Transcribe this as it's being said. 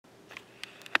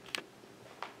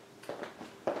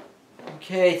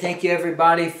Okay, thank you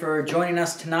everybody for joining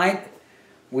us tonight.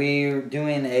 We're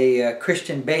doing a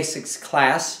Christian Basics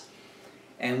class,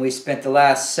 and we spent the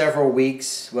last several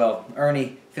weeks, well,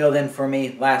 Ernie filled in for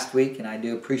me last week, and I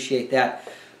do appreciate that.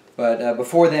 But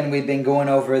before then, we've been going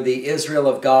over the Israel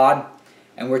of God,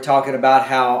 and we're talking about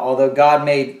how, although God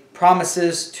made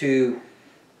promises to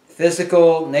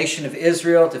physical nation of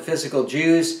Israel, to physical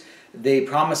Jews, the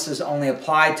promises only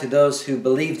applied to those who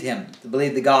believed Him, to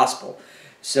believe the gospel.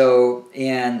 So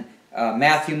in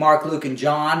Matthew, Mark, Luke, and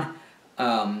John,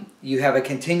 you have a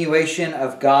continuation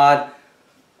of God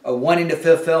wanting to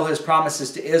fulfill His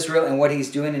promises to Israel, and what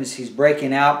He's doing is He's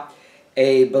breaking out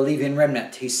a believing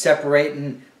remnant. He's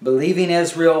separating believing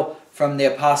Israel from the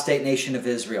apostate nation of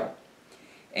Israel.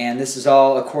 And this is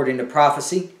all according to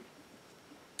prophecy.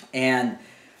 And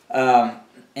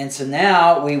so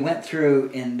now we went through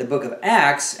in the book of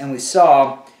Acts, and we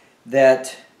saw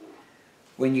that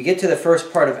when you get to the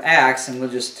first part of Acts, and we'll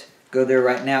just go there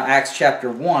right now, Acts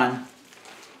chapter 1,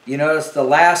 you notice the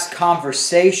last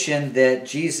conversation that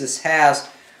Jesus has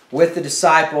with the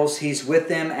disciples. He's with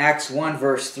them. Acts 1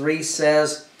 verse 3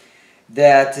 says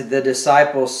that the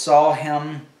disciples saw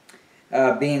Him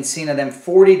being seen of them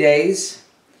 40 days.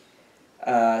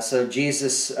 So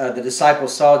Jesus, the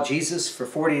disciples saw Jesus for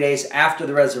 40 days after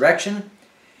the resurrection.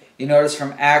 You notice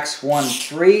from Acts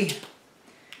 1:3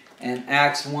 and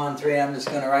Acts 1:3, I'm just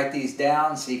going to write these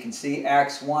down so you can see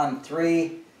Acts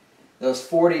 1:3. Those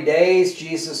 40 days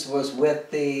Jesus was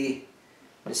with the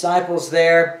disciples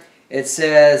there. It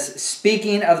says,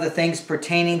 speaking of the things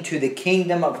pertaining to the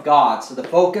kingdom of God. So the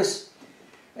focus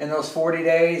in those 40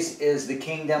 days is the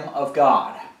kingdom of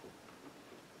God.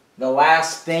 The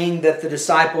last thing that the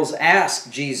disciples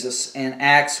asked Jesus in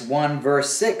Acts 1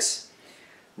 verse 6,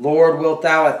 Lord, wilt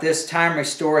thou at this time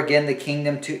restore again the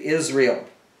kingdom to Israel?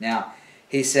 Now,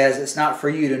 he says it's not for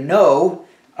you to know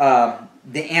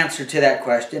the answer to that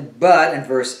question, but in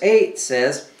verse 8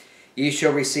 says, ye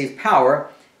shall receive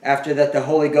power after that the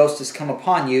Holy Ghost is come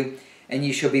upon you, and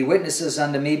ye shall be witnesses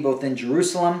unto me both in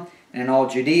Jerusalem and in all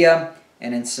Judea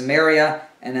and in Samaria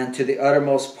and unto the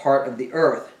uttermost part of the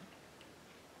earth.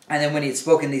 And then when he had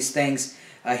spoken these things,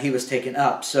 he was taken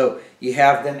up. So you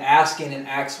have them asking in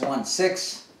Acts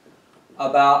 1:6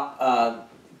 about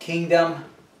kingdom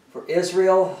for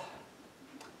Israel.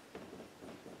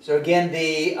 So again,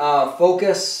 the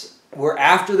focus, we're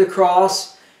after the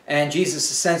cross, and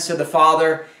Jesus ascends to the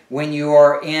Father. When you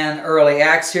are in early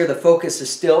Acts here, the focus is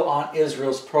still on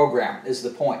Israel's program, is the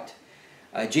point.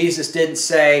 Jesus didn't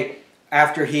say,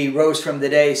 after He rose from the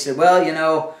dead, He said, well, you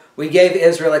know, we gave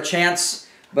Israel a chance,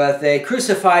 but they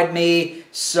crucified me,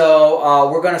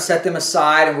 so we're going to set them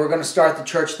aside, and we're going to start the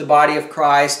church, the body of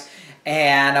Christ,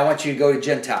 and I want you to go to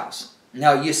Gentiles.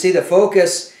 Now, you see the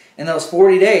focus in those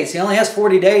 40 days. He only has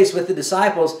 40 days with the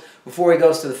disciples before He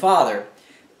goes to the Father.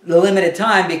 The limited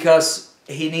time because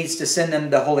He needs to send them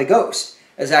the Holy Ghost,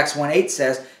 as Acts 1:8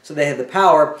 says, so they have the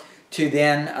power to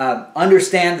then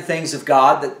understand the things of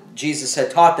God that Jesus had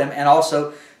taught them, and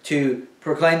also to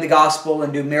proclaim the gospel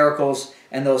and do miracles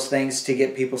and those things to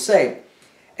get people saved.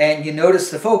 And you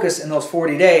notice the focus in those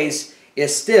 40 days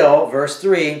is still, verse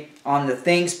 3, on the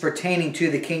things pertaining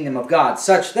to the kingdom of God,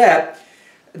 such that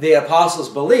the apostles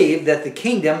believe that the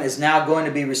kingdom is now going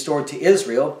to be restored to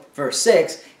Israel, verse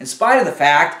 6, in spite of the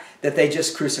fact that they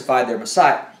just crucified their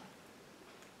Messiah.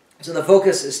 So the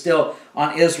focus is still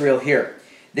on Israel here.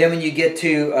 Then when you get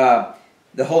to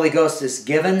the Holy Ghost is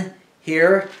given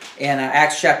here in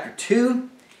Acts chapter 2,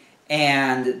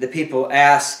 and the people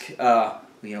ask,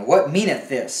 what meaneth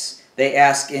this? They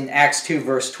ask in Acts 2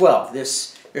 verse 12.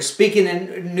 They're speaking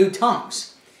in new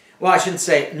tongues. Well, I shouldn't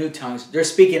say new tongues. They're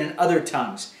speaking in other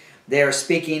tongues. They are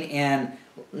speaking in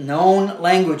known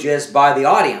languages by the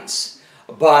audience,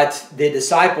 but the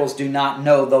disciples do not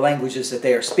know the languages that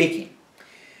they are speaking.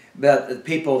 But the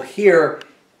people hear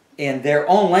in their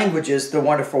own languages the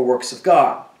wonderful works of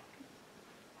God.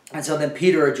 And so then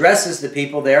Peter addresses the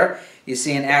people there. You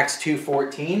see in Acts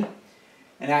 2:14.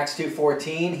 In Acts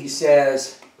 2:14 he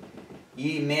says,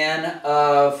 ye men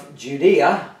of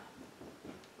Judea.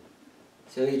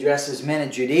 So he addresses men in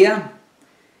Judea.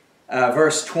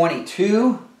 Verse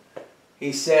 22,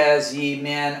 he says, ye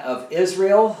men of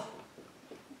Israel.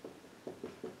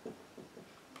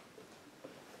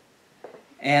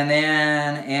 And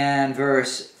then in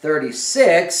verse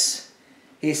 36,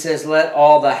 he says, let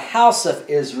all the house of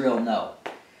Israel know.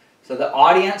 So the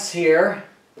audience here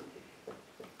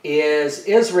is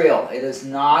Israel. It is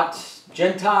not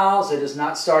Gentiles. It is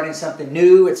not starting something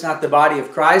new. It's not the body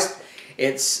of Christ.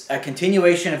 It's a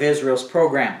continuation of Israel's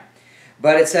program.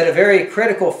 But it's at a very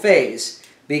critical phase,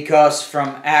 because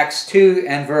from Acts 2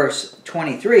 and verse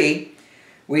 23,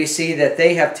 we see that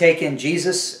they have taken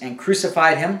Jesus and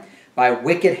crucified him by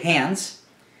wicked hands.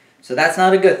 So that's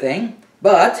not a good thing.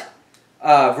 But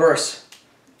verse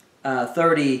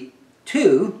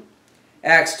 32,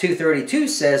 Acts 2:32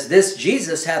 says, "This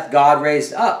Jesus hath God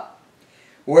raised up,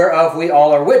 whereof we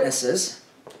all are witnesses.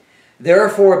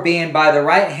 Therefore, being by the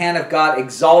right hand of God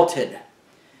exalted."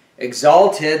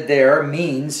 Exalted there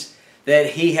means that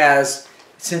he has,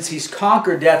 since he's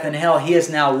conquered death and hell, he is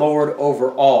now Lord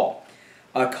over all.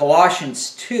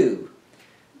 Colossians 2,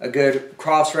 a good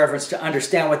cross-reference to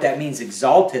understand what that means,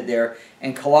 exalted there.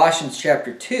 In Colossians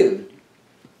chapter 2,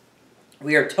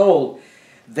 we are told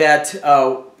that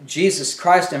Jesus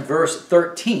Christ in verse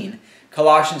 13,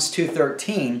 Colossians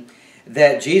 2:13,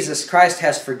 that Jesus Christ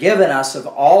has forgiven us of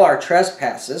all our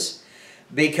trespasses,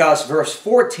 because verse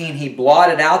 14, he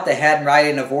blotted out the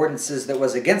handwriting of ordinances that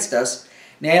was against us,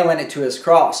 nailing it to his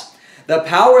cross. The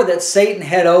power that Satan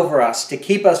had over us to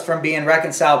keep us from being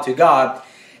reconciled to God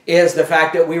is the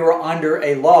fact that we were under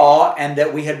a law and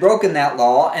that we had broken that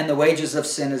law, and the wages of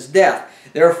sin is death.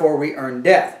 Therefore, we earn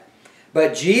death.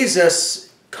 But Jesus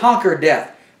conquered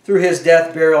death through his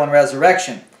death, burial, and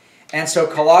resurrection. And so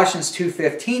Colossians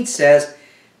 2:15 says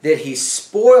that he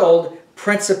spoiled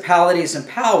principalities and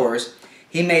powers.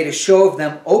 He made a show of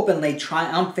them openly,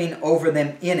 triumphing over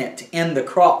them in the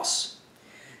cross.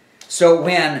 So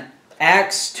when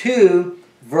Acts 2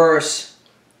 verse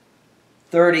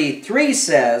 33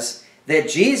 says that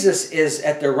Jesus is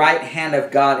at the right hand of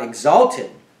God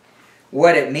exalted,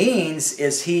 what it means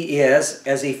is he is,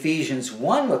 as Ephesians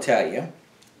 1 will tell you,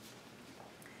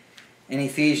 in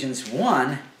Ephesians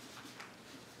 1,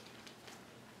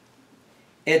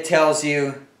 it tells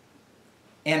you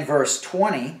in verse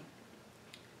 20,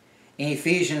 in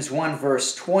Ephesians 1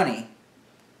 verse 20,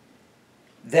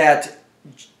 that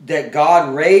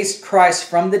God raised Christ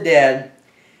from the dead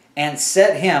and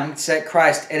set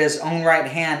Christ at his own right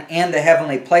hand in the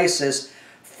heavenly places,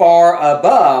 far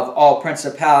above all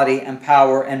principality and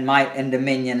power and might and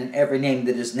dominion and every name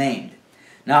that is named,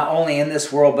 not only in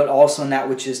this world but also in that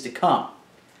which is to come.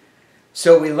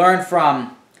 So we learn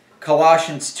from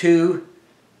Colossians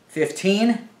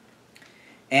 2:15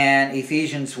 and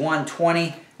Ephesians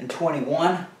 1:20 and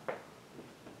 21.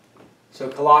 So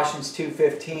Colossians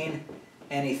 2:15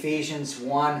 and Ephesians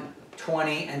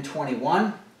 1:20 and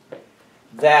 21,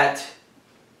 that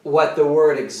what the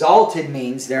word exalted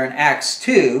means there in Acts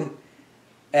 2,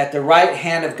 at the right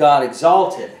hand of God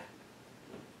exalted.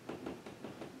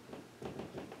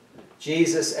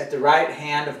 Jesus at the right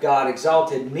hand of God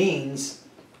exalted means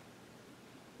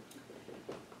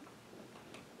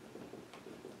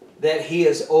that he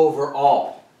is over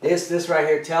all. This right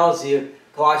here tells you,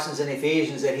 Colossians and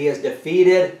Ephesians, that he has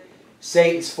defeated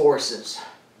Satan's forces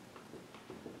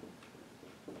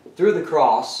through the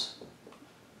cross.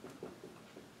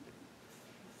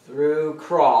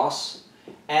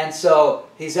 And so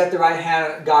he's at the right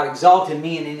hand of God exalted,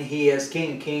 meaning he is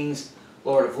King of Kings,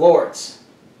 Lord of Lords.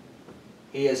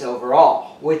 He is over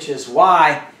all, which is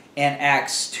why in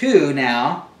Acts 2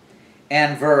 now,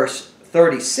 and verse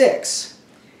 36,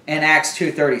 in Acts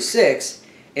 2:36,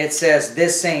 it says,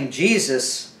 "This same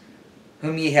Jesus,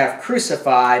 whom ye have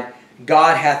crucified,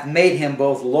 God hath made him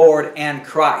both Lord and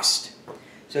Christ."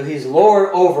 So he's Lord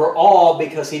over all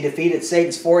because he defeated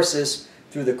Satan's forces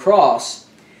through the cross.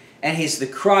 And he's the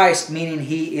Christ, meaning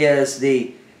he's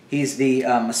the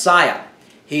Messiah.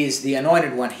 He's the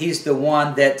anointed one. He's the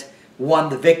one that won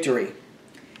the victory.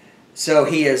 So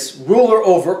he is ruler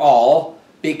over all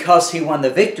because he won the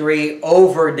victory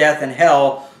over death and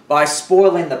hell by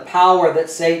spoiling the power that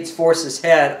Satan's forces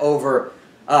had over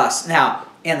us. Now,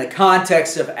 in the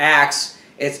context of Acts,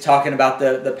 it's talking about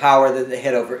the power that they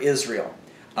had over Israel.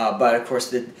 But of course,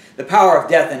 the power of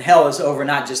death and hell is over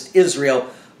not just Israel,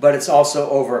 but it's also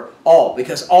over all,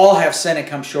 because all have sinned and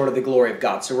come short of the glory of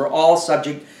God. So we're all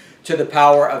subject to the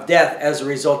power of death as a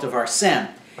result of our sin.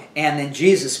 And then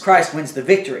Jesus Christ wins the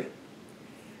victory.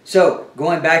 So,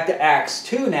 going back to Acts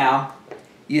 2 now,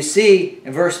 you see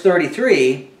in verse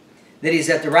 33 that he's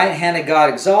at the right hand of God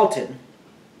exalted.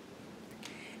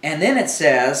 And then it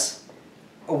says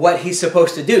what he's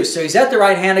supposed to do. So he's at the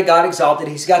right hand of God exalted.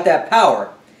 He's got that power.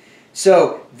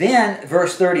 So then,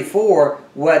 verse 34,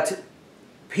 what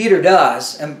Peter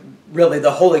does, and really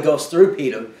the Holy Ghost through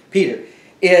Peter,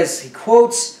 is he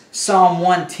quotes Psalm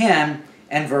 110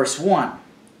 and verse 1.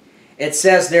 It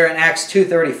says there in Acts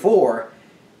 2:34,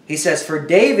 he says, "For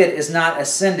David is not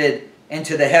ascended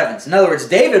into the heavens." In other words,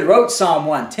 David wrote Psalm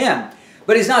 110,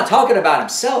 but he's not talking about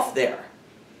himself there.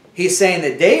 He's saying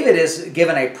that David is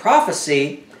given a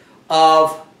prophecy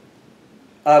of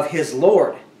his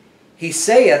Lord. He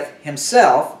saith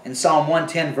himself in Psalm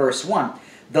 110 verse 1,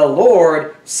 the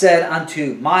Lord said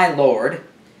unto my Lord,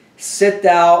 Sit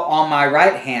thou on my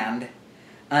right hand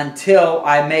until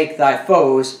I make thy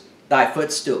foes thy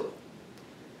footstool.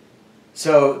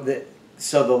 So the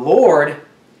Lord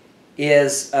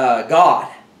is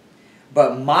God,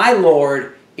 but my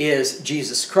Lord is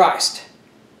Jesus Christ.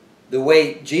 The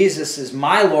way Jesus is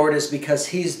my Lord is because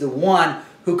He's the one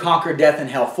who conquered death and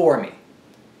hell for me.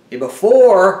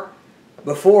 Before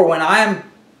when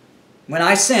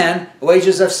I sin, the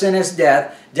wages of sin is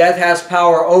death. Death has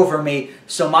power over me.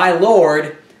 So my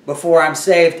Lord, before I'm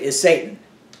saved, is Satan,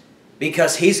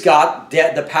 because he's got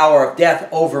the power of death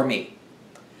over me.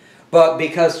 But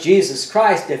because Jesus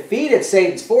Christ defeated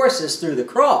Satan's forces through the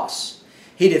cross,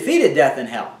 He defeated death and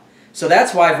hell. So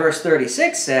that's why verse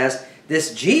 36 says,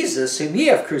 This Jesus whom ye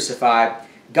have crucified,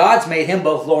 God's made Him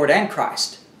both Lord and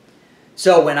Christ.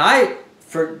 So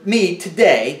for me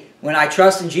today, when I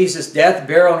trust in Jesus' death,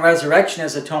 burial, and resurrection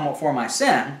as atonement for my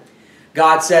sin,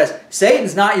 God says,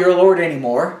 Satan's not your Lord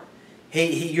anymore.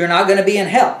 You're not going to be in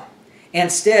hell.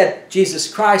 Instead,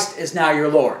 Jesus Christ is now your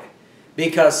Lord,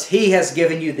 because He has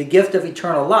given you the gift of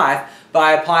eternal life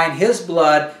by applying His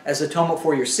blood as atonement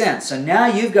for your sins. So now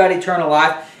you've got eternal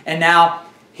life, and now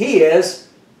He is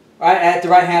at the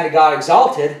right hand of God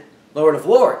exalted, Lord of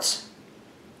Lords.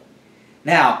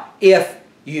 Now, if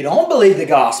you don't believe the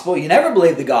gospel, you never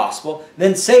believe the gospel,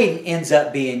 then Satan ends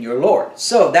up being your Lord.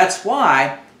 So that's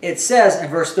why it says in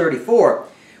verse 34,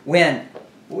 when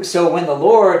the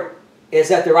Lord is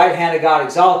at the right hand of God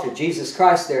exalted, Jesus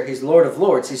Christ there, He's Lord of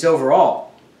Lords, He's over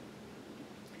all.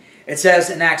 It says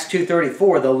in Acts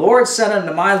 2:34, The Lord said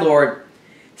unto my Lord,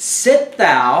 Sit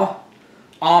thou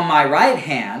on my right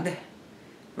hand.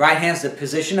 Right hand's the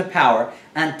position of power,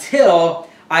 until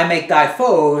I make thy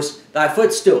foes thy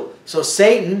footstool. So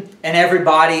Satan and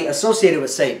everybody associated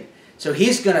with Satan. So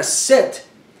he's going to sit,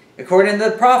 according to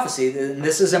the prophecy, and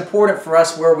this is important for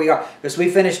us where we are, because we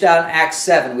finished out in Acts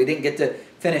 7. We didn't get to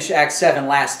finish Acts 7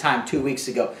 last time, 2 weeks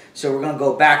ago. So we're going to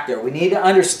go back there. We need to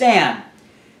understand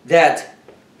that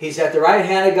He's at the right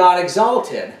hand of God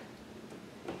exalted.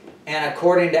 And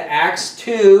according to Acts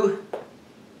 2,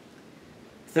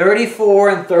 34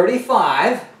 and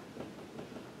 35,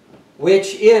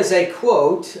 which is a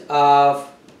quote of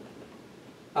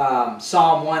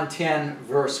Psalm 110,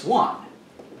 verse 1.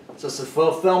 So it's a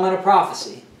fulfillment of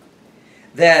prophecy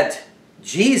that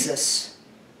Jesus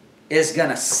is going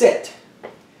to sit.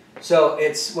 So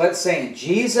it's what's saying,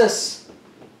 Jesus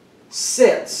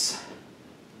sits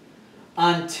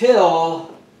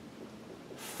until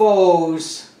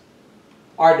foes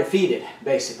are defeated,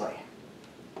 basically.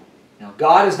 Now,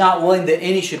 God is not willing that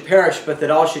any should perish, but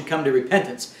that all should come to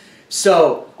repentance.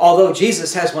 So, although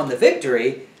Jesus has won the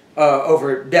victory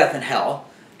over death and hell,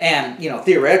 and,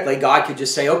 theoretically, God could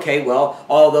just say, okay, well,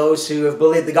 all those who have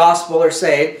believed the gospel are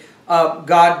saved.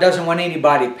 God doesn't want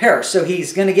anybody to perish. So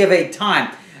He's going to give a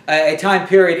time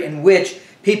period in which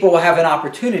people will have an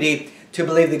opportunity to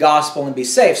believe the gospel and be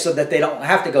saved, so that they don't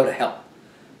have to go to hell.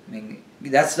 I mean,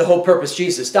 that's the whole purpose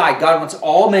Jesus died. God wants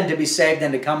all men to be saved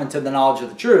and to come into the knowledge of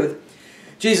the truth.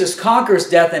 Jesus conquers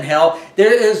death and hell.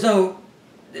 There's no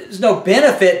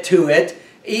benefit to it.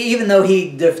 Even though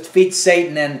He defeats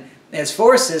Satan and his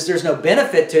forces, there's no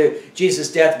benefit to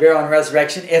Jesus' death, burial, and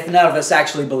resurrection if none of us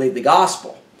actually believe the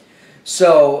gospel.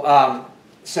 So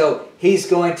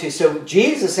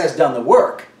Jesus has done the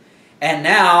work. And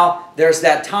now there's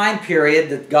that time period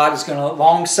that God is going to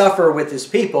long suffer with His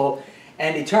people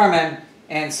and determine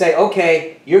and say,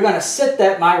 okay, you're going to sit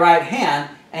at my right hand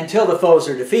until the foes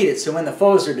are defeated. So when the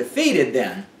foes are defeated,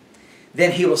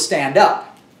 then He will stand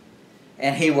up.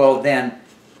 And He will then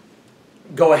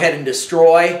go ahead and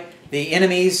destroy the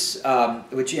enemies,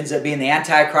 which ends up being the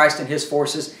Antichrist and his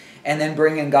forces, and then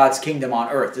bring in God's kingdom on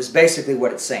earth. Is basically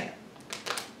what it's saying.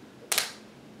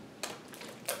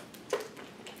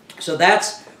 So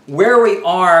that's where we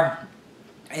are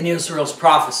in Israel's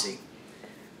prophecy.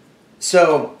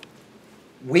 So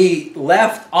we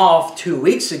left off 2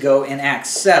 weeks ago in Acts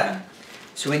 7.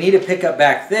 So we need to pick up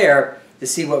back there to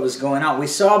see what was going on. We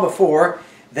saw before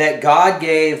that God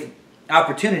gave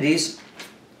opportunities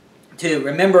to,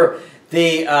 remember,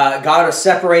 God was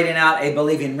separating out a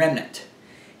believing remnant.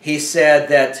 He said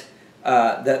that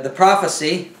the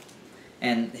prophecy,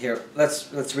 and here,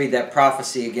 let's read that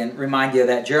prophecy again, remind you of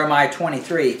that, Jeremiah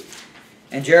 23.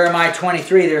 In Jeremiah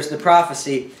 23, there's the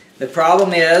prophecy. The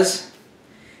problem is,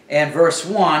 in verse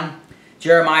 1,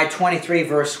 Jeremiah 23,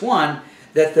 verse 1,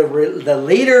 that the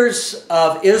leaders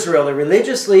of Israel, the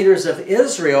religious leaders of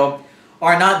Israel,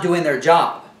 are not doing their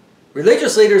job.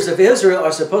 Religious leaders of Israel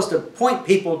are supposed to point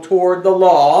people toward the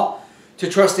law, to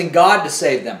trusting God to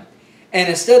save them. And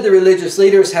instead, the religious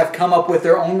leaders have come up with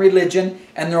their own religion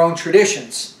and their own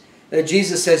traditions. That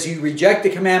Jesus says, you reject the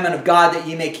commandment of God that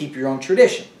you may keep your own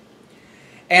tradition.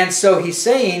 And so he's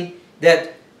saying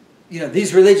that,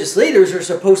 these religious leaders are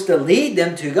supposed to lead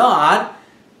them to God.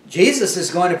 Jesus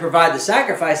is going to provide the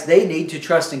sacrifice. They need to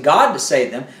trust in God to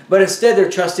save them. But instead, they're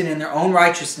trusting in their own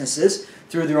righteousnesses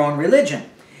through their own religion.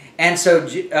 And so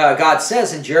God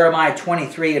says in Jeremiah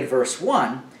 23 and verse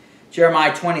 1,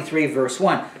 Jeremiah 23 verse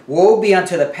 1, woe be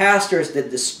unto the pastors that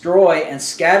destroy and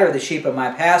scatter the sheep of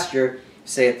my pasture,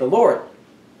 saith the Lord.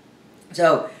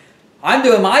 So, I'm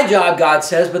doing my job, God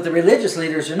says, but the religious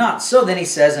leaders are not. So then he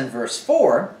says in verse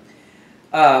 4,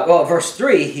 verse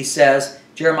 3, he says,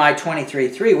 Jeremiah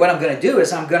 23:3, what I'm going to do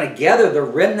is I'm going to gather the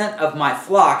remnant of my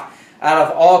flock out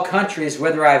of all countries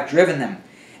whither I have driven them,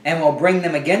 and will bring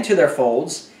them again to their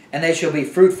folds, and they shall be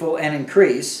fruitful and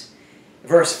increase.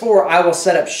 Verse 4, I will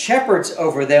set up shepherds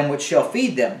over them which shall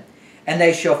feed them, and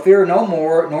they shall fear no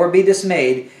more, nor be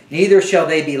dismayed, neither shall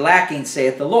they be lacking,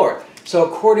 saith the Lord. So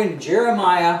according to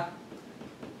Jeremiah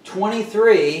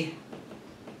 23,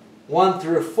 1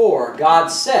 through 4, God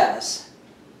says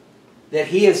that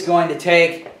He is going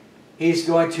to He's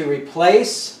going to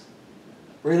replace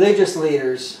religious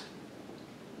leaders,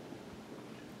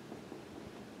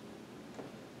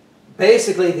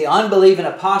 basically the unbelieving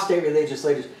apostate religious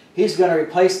leaders. He's going to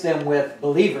replace them with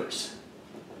believers.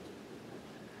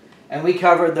 And we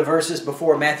covered the verses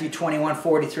before, Matthew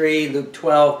 21:43, Luke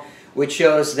 12, which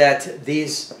shows that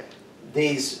these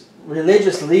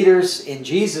religious leaders in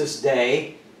Jesus'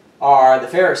 day are the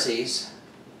Pharisees,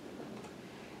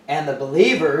 and the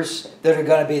believers that are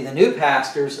going to be the new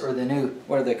pastors, or the new,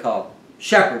 what are they called?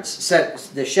 Shepherds.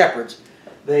 The shepherds.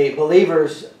 The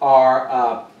believers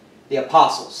are the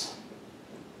apostles,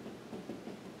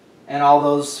 and all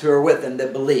those who are with them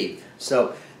that believe.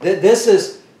 So this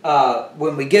is,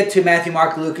 when we get to Matthew,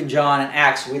 Mark, Luke, and John, and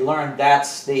Acts, we learn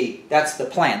that's the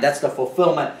plan. That's the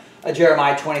fulfillment of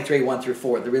Jeremiah 23, 1 through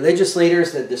 4. The religious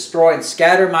leaders that destroy and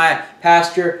scatter my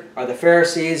pasture are the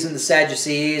Pharisees and the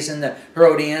Sadducees and the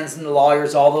Herodians and the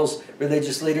lawyers, all those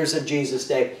religious leaders of Jesus'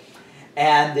 day.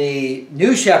 And the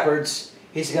new shepherds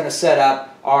He's going to set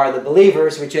up are the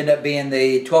believers, which end up being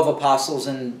the 12 apostles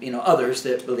and others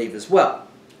that believe as well.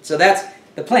 So that's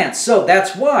the plan. So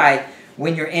that's why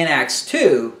when you're in Acts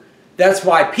 2, that's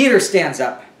why Peter stands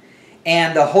up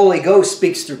and the Holy Ghost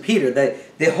speaks through Peter.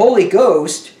 The Holy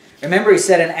Ghost, remember he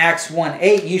said in Acts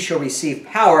 1:8, you shall receive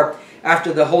power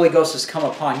after the Holy Ghost has come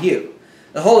upon you.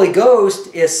 The Holy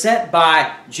Ghost is sent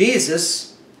by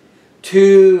Jesus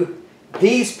to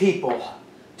these people,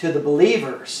 to the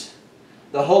believers.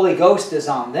 The Holy Ghost is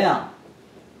on them.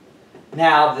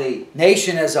 Now the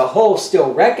nation as a whole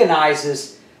still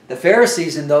recognizes the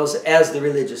Pharisees and those as the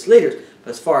religious leaders.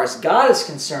 But as far as God is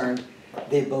concerned,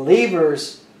 the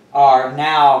believers are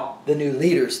now the new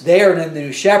leaders. They are the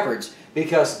new shepherds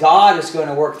because God is going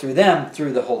to work through them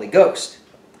through the Holy Ghost.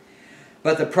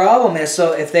 But the problem is,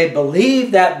 so if they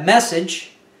believe that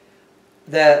message,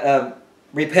 that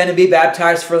repent and be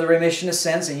baptized for the remission of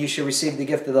sins and you shall receive the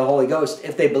gift of the Holy Ghost,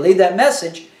 if they believe that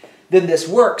message, then this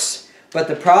works. But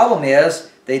the problem is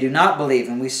they do not believe.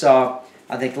 And we saw,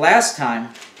 I think last time,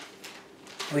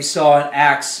 we saw in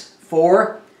Acts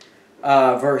 4,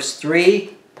 verse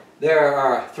 3, there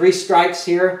are 3 strikes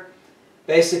here.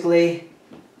 Basically,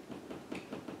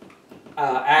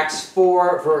 Acts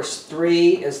 4, verse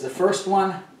 3 is the first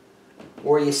one,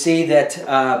 where you see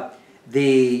that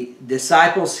the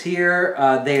disciples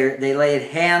here, they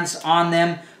laid hands on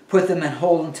them, put them in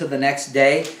hold until the next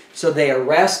day. So they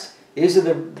arrest. These are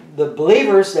the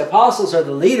believers, the apostles are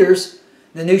the leaders,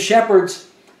 the new shepherds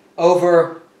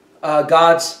over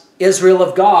God's Israel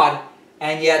of God,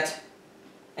 and yet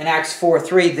in Acts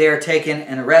 4:3 they're taken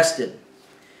and arrested.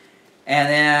 And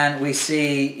then we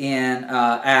see in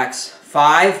Acts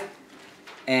 5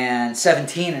 and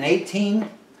 17 and 18,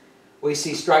 we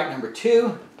see strike number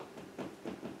 2.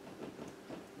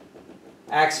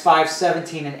 Acts 5,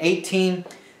 17 and 18,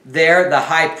 there the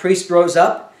high priest rose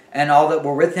up, and all that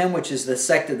were with him, which is the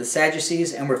sect of the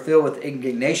Sadducees, and were filled with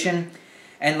indignation,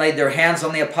 and laid their hands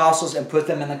on the apostles and put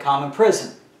them in the common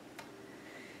prison.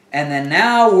 And then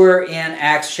now we're in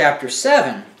Acts chapter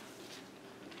 7.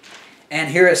 And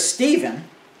here is Stephen.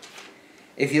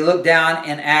 If you look down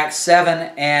in Acts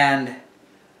 7 and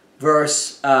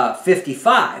verse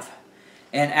 55.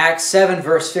 In Acts 7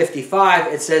 verse 55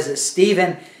 it says that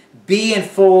Stephen being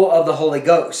full of the Holy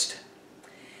Ghost.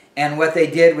 And what they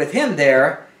did with him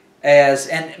there is,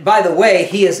 and by the way,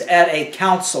 he is at a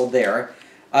council there.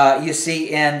 You see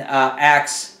in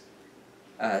Acts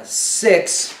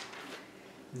 6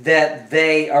 that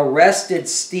they arrested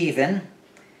Stephen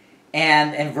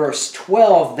And in verse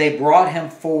 12, they brought him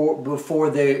before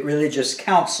the religious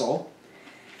council,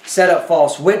 set up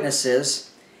false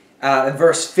witnesses. In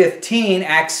verse 15,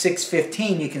 Acts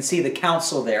 6:15, you can see the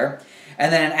council there.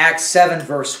 And then in Acts 7,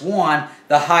 verse 1,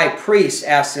 the high priest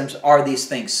asks him, are these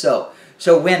things so?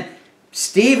 So when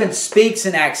Stephen speaks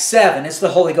in Acts 7, it's the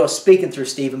Holy Ghost speaking through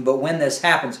Stephen, but when this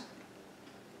happens,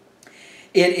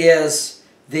 the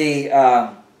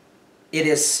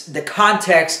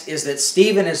context is that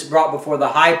Stephen is brought before the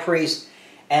high priest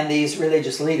and these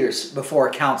religious leaders before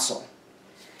a council.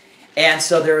 And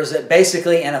so there is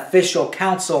basically an official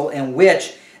council in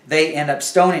which they end up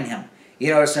stoning him.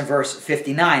 You notice in verse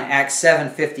 59, Acts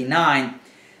 7:59,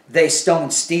 they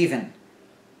stoned Stephen,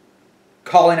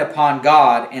 calling upon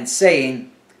God and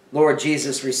saying, Lord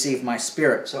Jesus, receive my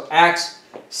spirit. So Acts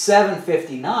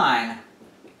 7:59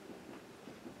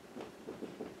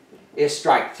 is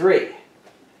strike 3.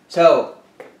 So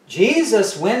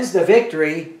Jesus wins the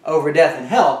victory over death and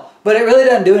hell, but it really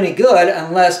doesn't do any good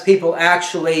unless people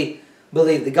actually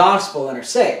believe the gospel and are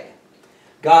saved.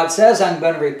 God says, I'm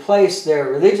going to replace their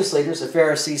religious leaders, the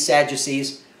Pharisees,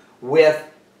 Sadducees, with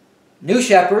new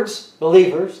shepherds,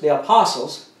 believers, the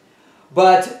apostles,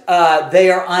 but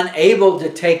they are unable to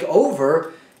take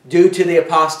over due to the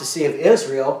apostasy of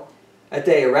Israel. That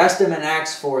they arrest him in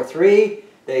Acts 4:3,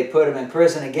 they put him in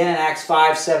prison again in Acts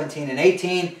 5:17 and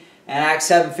 18, and Acts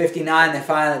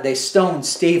 7:59 they stoned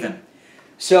Stephen.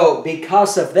 So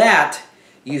because of that,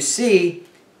 you see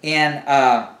in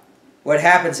what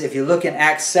happens if you look in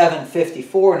Acts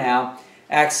 7:54 now,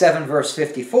 Acts 7 verse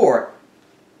 54,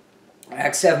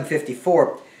 Acts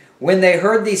 7:54, when they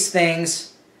heard these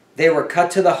things, they were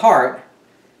cut to the heart,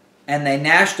 and they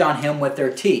gnashed on him with their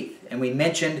teeth. And we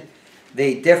mentioned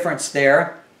the difference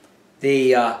there.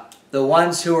 The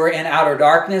ones who are in outer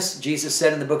darkness, Jesus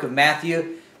said in the book of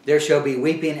Matthew, there shall be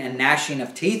weeping and gnashing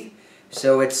of teeth.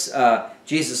 So it's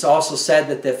Jesus also said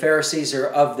that the Pharisees are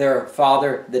of their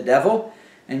father, the devil,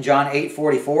 in John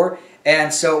 8:44.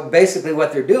 And so basically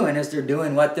what they're doing is they're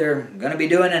doing what they're going to be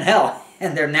doing in hell.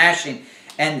 And they're gnashing.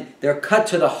 And they're cut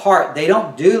to the heart. They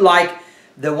don't do like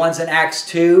the ones in Acts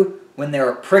 2 when they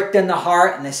were pricked in the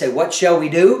heart and they say, what shall we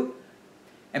do?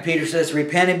 And Peter says,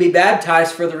 repent and be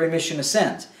baptized for the remission of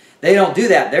sins. They don't do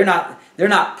that. They're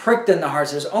not pricked in the heart.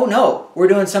 Says, oh no, we're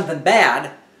doing something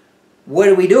bad. What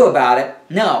do we do about it?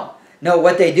 No. No,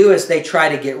 what they do is they try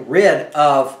to get rid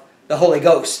of the Holy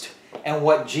Ghost and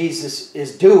what Jesus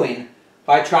is doing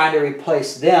by trying to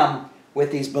replace them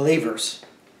with these believers,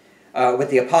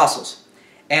 with the apostles.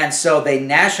 And so they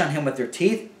gnash on him with their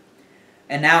teeth.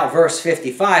 And now verse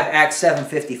 55, Acts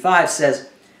 7:55 says,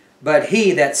 but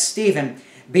he, that's Stephen,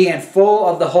 being full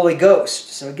of the Holy Ghost.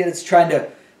 So again, it's trying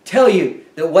to tell you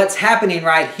that what's happening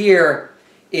right here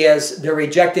is they're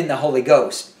rejecting the Holy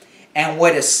Ghost. And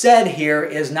what is said here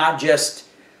is not just,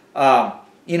 a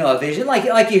vision.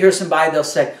 Like you hear somebody, they'll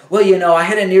say, well, I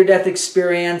had a near-death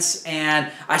experience,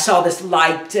 and I saw this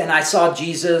light, and I saw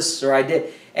Jesus, or I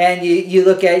did. And you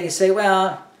look at it, and you say,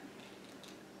 well,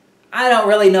 I don't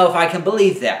really know if I can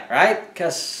believe that, right?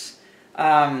 Because,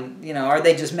 are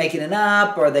they just making it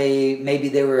up? Or maybe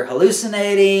they were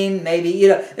hallucinating? Maybe,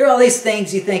 there are all these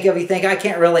things you think of. You think,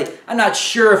 I'm not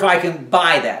sure if I can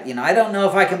buy that. I don't know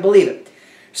if I can believe it.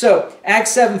 So,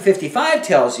 Acts 7:55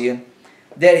 tells you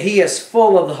that he is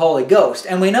full of the Holy Ghost.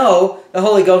 And we know the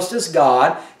Holy Ghost is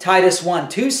God. Titus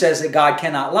 1:2 says that God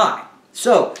cannot lie.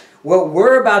 So, what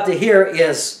we're about to hear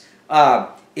is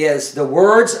the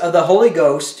words of the Holy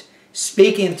Ghost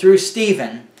speaking through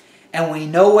Stephen, and we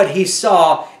know what he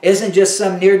saw isn't just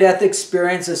some near-death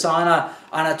experience that's on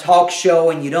a talk show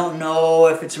and you don't know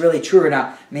if it's really true or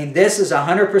not. I mean, this is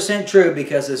 100% true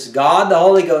because it's God, the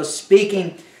Holy Ghost,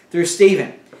 speaking through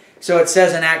Stephen. So it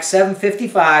says in Acts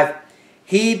 7:55,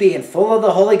 he, being full of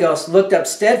the Holy Ghost, looked up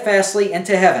steadfastly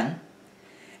into heaven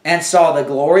and saw the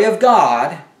glory of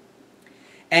God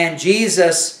and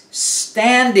Jesus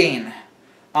standing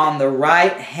on the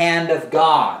right hand of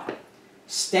God.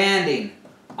 Standing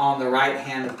on the right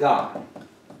hand of God.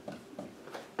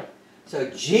 So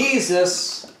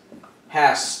Jesus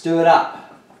has stood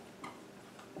up.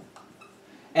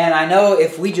 And I know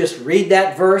if we just read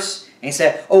that verse and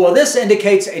say, oh, well, this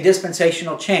indicates a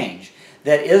dispensational change.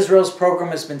 That Israel's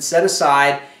program has been set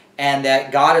aside and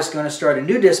that God is going to start a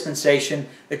new dispensation,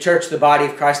 the church, the body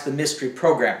of Christ, the mystery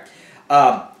program.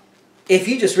 If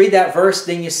you just read that verse,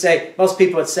 then you say, most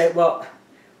people would say, well,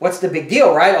 what's the big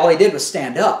deal, right? All he did was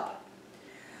stand up.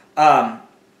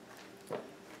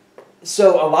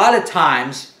 So a lot of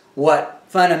times, what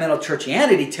fundamental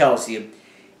churchianity tells you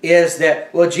is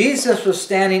that, well, Jesus was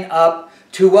standing up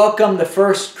to welcome the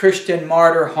first Christian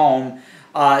martyr home,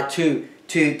 to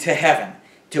to heaven,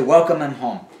 to welcome him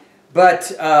home.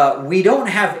 But we don't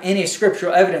have any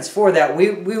scriptural evidence for that.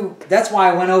 That's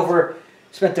why I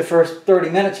spent the first 30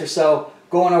 minutes or so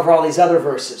going over all these other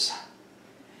verses.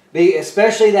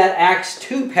 Especially that Acts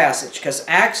 2 passage, because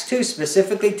Acts 2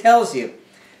 specifically tells you,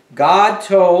 God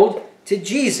told to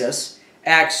Jesus,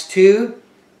 Acts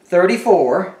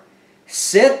 2:34,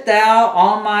 sit thou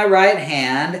on my right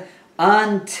hand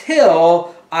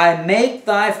until I make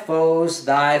thy foes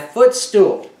thy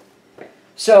footstool.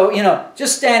 So,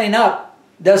 just standing up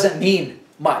doesn't mean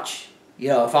much.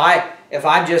 If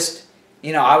I'm just,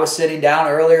 I was sitting down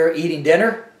earlier eating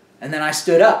dinner and then I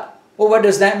stood up. Well, what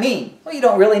does that mean? Well, you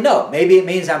don't really know. Maybe it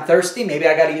means I'm thirsty. Maybe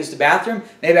I got to use the bathroom.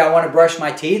 Maybe I want to brush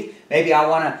my teeth. Maybe I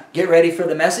want to get ready for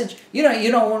the message. You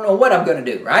don't know what I'm going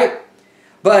to do, right?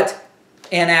 But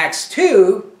in Acts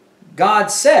 2, God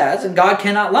says, and God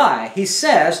cannot lie, He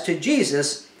says to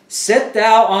Jesus, sit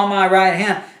thou on my right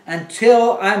hand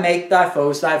until I make thy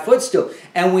foes thy footstool.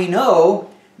 And we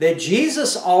know that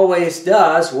Jesus always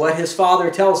does what His Father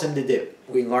tells Him to do.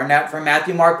 We learn that from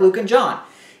Matthew, Mark, Luke, and John.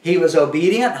 He was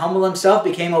obedient, humbled Himself,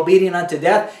 became obedient unto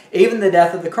death, even the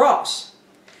death of the cross.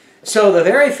 So the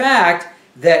very fact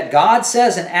that God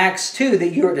says in Acts 2 that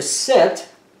you are to sit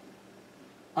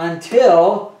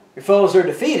until your foes are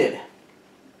defeated,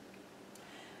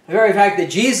 the very fact that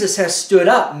Jesus has stood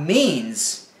up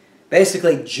means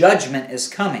basically judgment is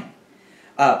coming.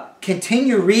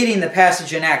 Continue reading the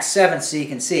passage in Acts 7 so you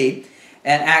can see.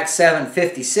 And Acts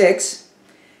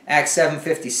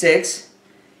 7:56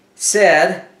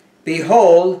 said,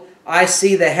 behold, I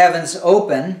see the heavens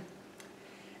open,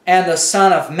 and the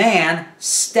Son of Man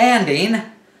standing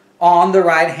on the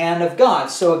right hand of God.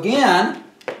 So again,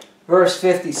 verse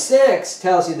 56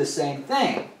 tells you the same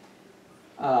thing.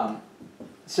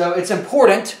 So it's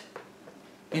important,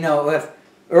 if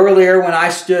earlier when I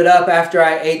stood up after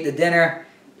I ate the dinner,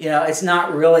 it's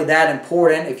not really that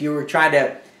important. If you were trying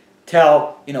to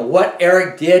tell, what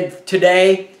Eric did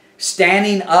today,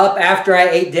 standing up after I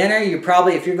ate dinner,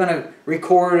 if you're going to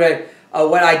record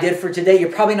what I did for today,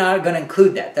 you're probably not going to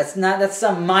include that. That's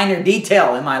some minor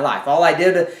detail in my life. All I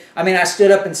did, I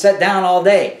stood up and sat down all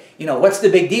day. What's the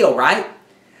big deal, right?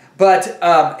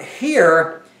 But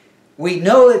here, we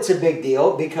know it's a big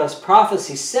deal because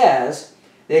prophecy says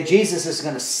that Jesus is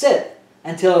going to sit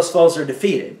until His foes are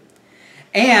defeated.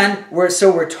 And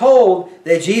we're told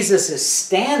that Jesus is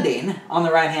standing on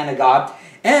the right hand of God,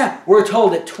 and we're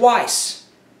told it twice.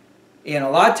 A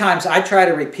lot of times I try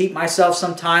to repeat myself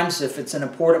sometimes if it's an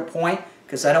important point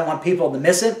because I don't want people to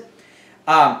miss it.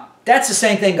 That's the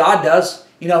same thing God does.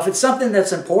 If it's something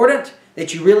that's important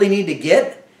that you really need to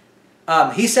get,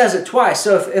 He says it twice.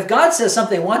 So if God says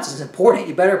something once is important,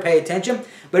 you better pay attention.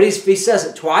 But if He says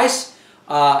it twice,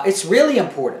 it's really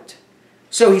important.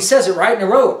 So He says it right in a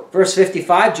row. Verse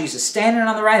 55, Jesus standing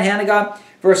on the right hand of God.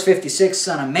 Verse 56,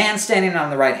 Son of Man standing on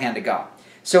the right hand of God.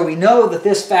 So we know that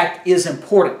this fact is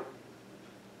important.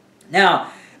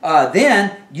 Now,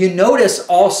 then you notice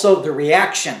also the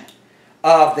reaction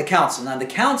of the council. Now the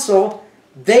council,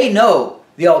 they know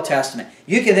the Old Testament.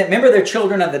 You can remember they're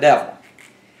children of the devil.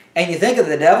 And you think of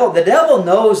the devil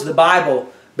knows the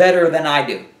Bible better than I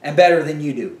do and better than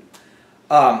you do.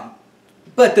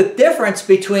 But the difference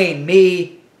between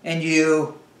me and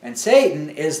you and Satan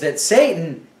is that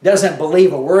Satan doesn't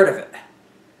believe a word of it.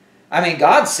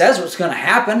 God says what's going to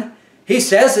happen. He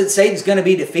says that Satan's going to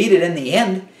be defeated in the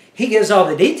end. He gives all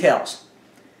the details.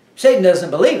 Satan doesn't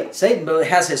believe it. Satan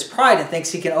has his pride and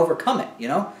thinks he can overcome it,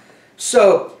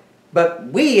 So, but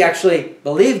we actually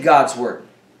believe God's word.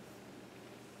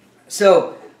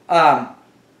 So,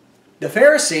 the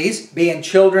Pharisees, being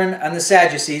children, and the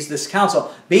Sadducees, this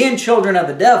council, being children of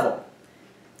the devil,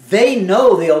 they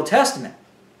know the Old Testament,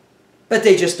 but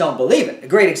they just don't believe it. A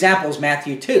great example is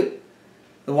Matthew 2.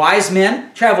 The wise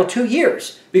men traveled 2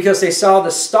 years because they saw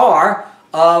the star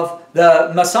of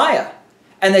the Messiah.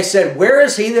 And they said, where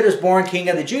is He that is born King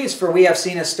of the Jews? For we have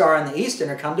seen a star in the east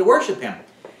and are come to worship Him.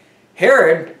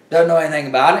 Herod doesn't know anything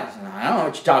about it. I don't know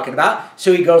what you're talking about.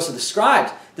 So he goes to the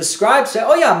scribes. The scribes say,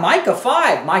 oh yeah, Micah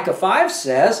 5. Micah 5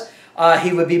 says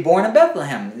He would be born in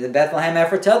Bethlehem. The Bethlehem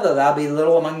Ephratah, though thou be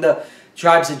little among the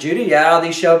tribes of Judah, yet out of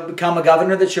thee shall become a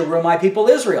governor that shall rule my people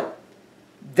Israel.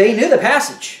 They knew the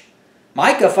passage.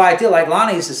 Micah 5 too, like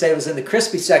Lonnie used to say, was in the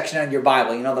crispy section of your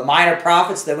Bible. The minor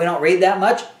prophets that we don't read that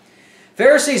much.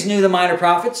 Pharisees knew the minor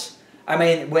prophets.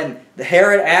 When the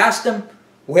Herod asked them,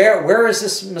 where is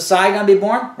this Messiah going to be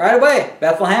born? Right away,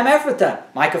 Bethlehem Ephratah.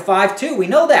 Micah 5 too, we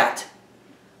know that.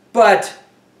 But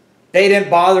they didn't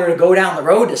bother to go down the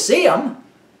road to see Him.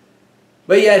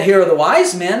 But yet here are the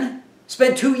wise men,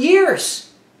 spent 2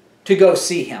 years to go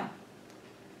see Him.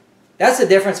 That's the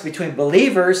difference between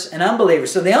believers and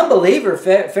unbelievers. So the unbeliever,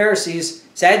 Pharisees,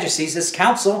 Sadducees, this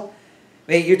council,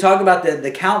 I mean, you're talking about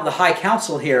the high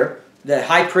council here, the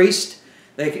high priest,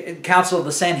 the council of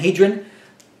the Sanhedrin.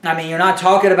 I mean, you're not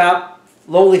talking about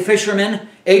lowly fishermen,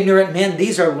 ignorant men.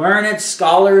 These are learned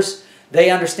scholars.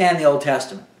 They understand the Old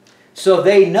Testament. So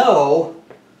they know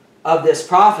of this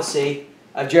prophecy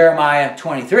of Jeremiah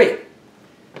 23. In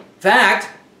fact,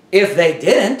 if they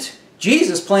didn't,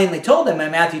 Jesus plainly told them in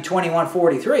Matthew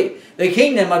 21:43, the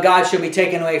kingdom of God shall be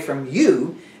taken away from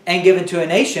you and given to a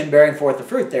nation bearing forth the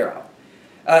fruit thereof.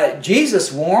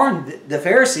 Jesus warned the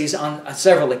Pharisees on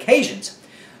several occasions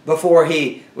before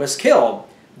he was killed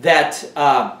that,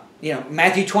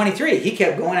 Matthew 23, he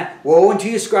kept going, woe unto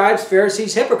you scribes,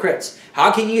 Pharisees, hypocrites.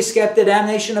 How can ye escape the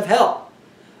damnation of hell?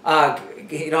 Time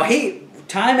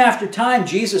after time,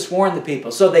 Jesus warned the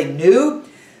people. So they knew,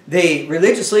 the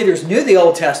religious leaders knew the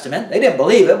Old Testament. They didn't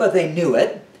believe it, but they knew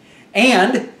it.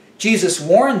 And Jesus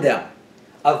warned them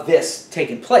of this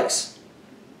taking place.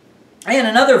 And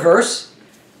another verse,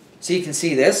 so you can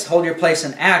see this, hold your place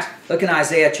in Acts. Look in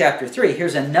Isaiah chapter 3.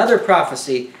 Here's another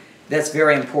prophecy that's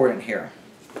very important here.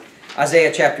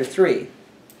 Isaiah chapter 3.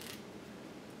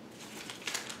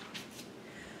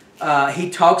 He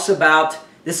talks about,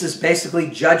 this is basically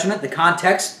judgment. The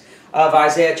context of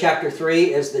Isaiah chapter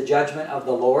 3 is the judgment of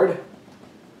the Lord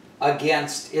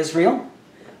against Israel.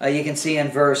 You can see in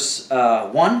verse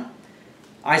 1.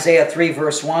 Isaiah 3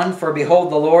 verse 1. For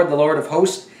behold, the Lord of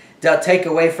hosts, doth take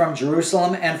away from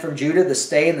Jerusalem and from Judah the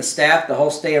stay and the staff, the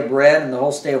whole stay of bread and the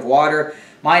whole stay of water.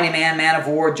 Mighty man, man of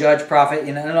war, judge, prophet.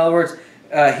 In other words,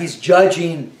 he's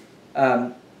judging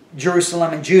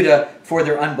Jerusalem and Judah for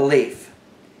their unbelief.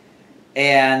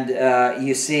 And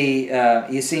you see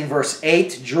in verse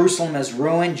 8, Jerusalem is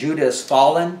ruined, Judah is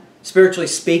fallen. Spiritually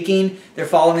speaking, they're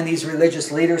following these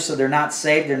religious leaders, so they're not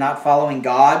saved, they're not following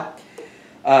God.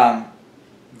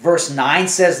 Verse 9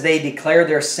 says they declare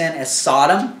their sin as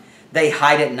Sodom. They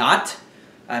hide it not.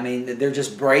 I mean, they're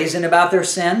just brazen about their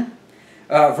sin.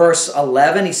 Verse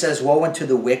 11, he says, woe unto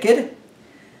the wicked.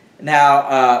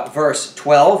 Now, verse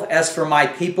 12, as for my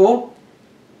people,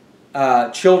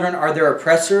 children are their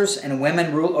oppressors, and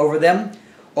women rule over them.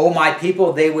 O my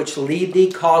people, they which lead thee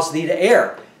cause thee to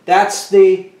err. That's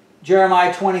the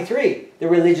Jeremiah 23, the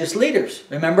religious leaders.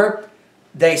 Remember?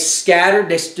 They scattered,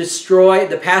 they destroy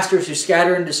the pastors who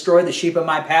scatter and destroy the sheep of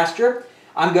my pasture.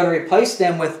 I'm going to replace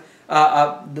them with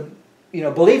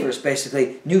believers,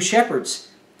 basically, new shepherds.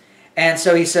 And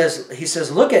so he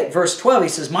says, look at verse 12. He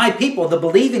says, my people, the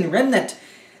believing remnant,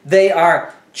 they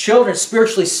are children,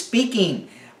 spiritually speaking.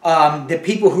 The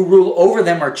people who rule over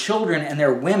them are children and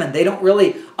they're women. They don't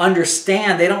really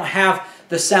understand. They don't have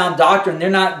the sound doctrine.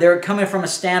 They're coming from a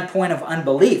standpoint of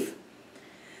unbelief.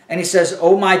 And he says,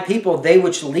 O my people, they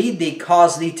which lead thee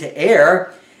cause thee to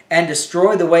err and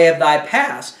destroy the way of thy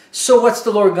paths. So what's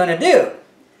the Lord going to do?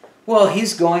 Well,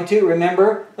 he's going to,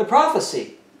 remember the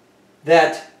prophecy,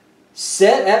 that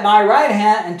sit at my right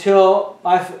hand until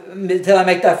I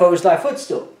make thy foes thy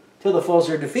footstool, till the foes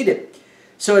are defeated.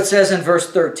 So it says in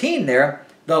verse 13 there,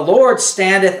 the Lord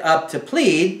standeth up to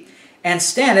plead, and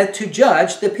standeth to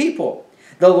judge the people.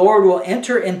 The Lord will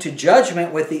enter into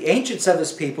judgment with the ancients of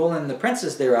his people and the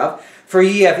princes thereof, for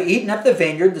ye have eaten up the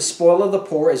vineyard, the spoil of the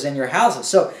poor is in your houses.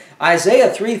 So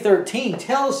Isaiah 3:13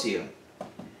 tells you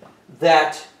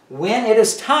that when it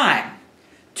is time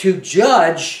to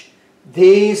judge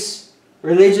these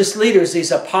religious leaders,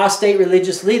 these apostate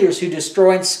religious leaders who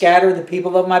destroy and scatter the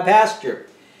people of my pasture,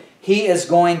 he is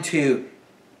going to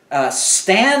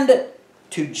stand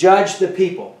to judge the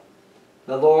people.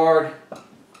 The Lord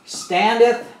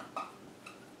standeth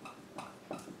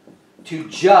to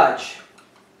judge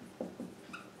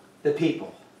the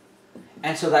people.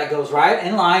 And so that goes right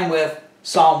in line with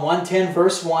Psalm 110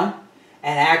 verse 1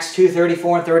 and Acts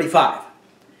 2:34 and 35.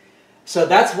 So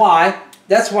that's why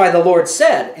the Lord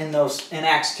said in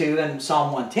Acts 2 and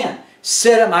Psalm 110,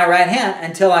 sit at my right hand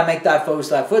until I make thy foes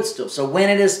thy footstool. So when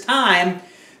it is time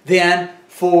then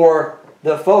for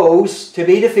the foes to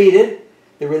be defeated,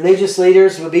 the religious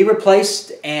leaders will be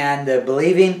replaced, and the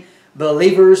believing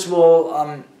believers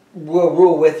will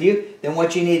rule with you, then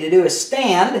what you need to do is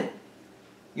stand.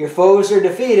 Your foes are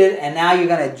defeated, and now you're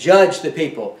going to judge the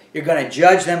people. You're going to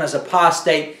judge them as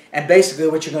apostate, and basically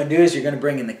what you're going to do is you're going to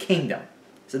bring in the kingdom.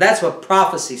 So that's what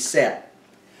prophecy said.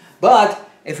 But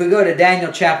if we go to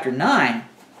Daniel chapter 9,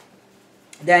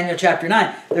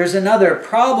 there's another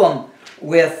problem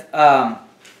with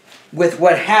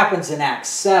what happens in Acts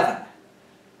 7.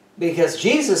 Because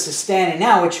Jesus is standing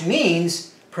now, which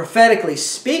means, prophetically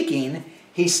speaking,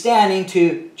 he's standing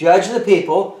to judge the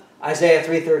people, Isaiah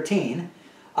 3:13.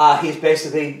 He's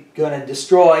basically going to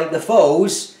destroy the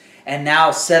foes and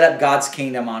now set up God's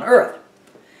kingdom on earth.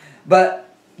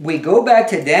 But we go back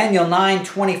to Daniel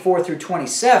 9:24 through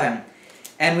 27,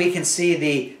 and we can see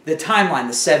the timeline,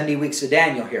 the 70 weeks of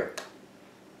Daniel here.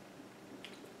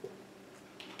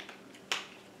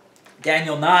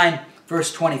 Daniel 9,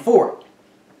 verse 24.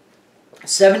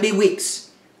 70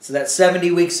 weeks, so that's 70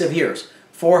 weeks of years,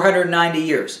 490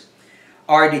 years,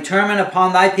 are determined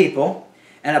upon thy people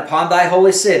and upon thy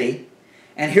holy city.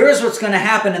 And here's what's going to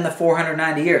happen in the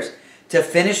 490 years. To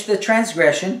finish the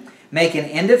transgression, make an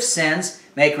end of sins,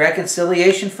 make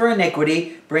reconciliation for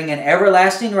iniquity, bring in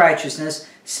everlasting righteousness,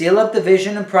 seal up the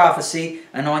vision and prophecy,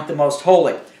 anoint the most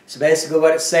holy. So basically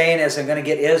what it's saying is I'm going to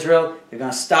get Israel, they're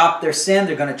going to stop their sin,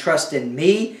 they're going to trust in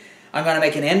me. I'm going to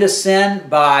make an end of sin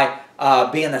by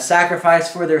being the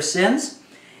sacrifice for their sins.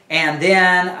 And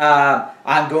then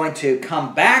I'm going to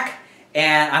come back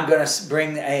and I'm going to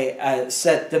bring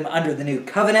set them under the new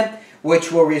covenant,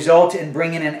 which will result in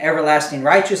bringing in everlasting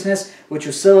righteousness, which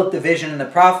will seal up the vision and the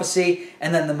prophecy.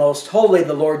 And then the most holy,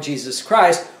 the Lord Jesus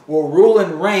Christ, will rule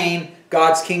and reign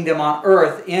God's kingdom on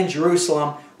earth in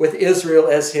Jerusalem with Israel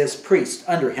as his priest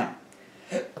under him.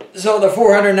 So the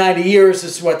 490 years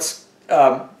is what's,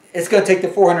 it's going to take the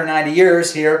 490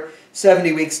 years here,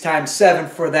 70 weeks times 7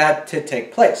 for that to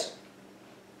take place.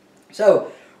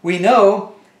 So we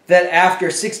know that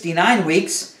after 69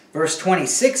 weeks, verse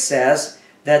 26 says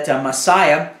that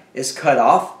Messiah is cut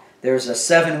off. There's a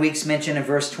 7 weeks mentioned in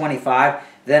verse 25,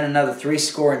 then another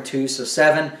 62, so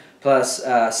 7 plus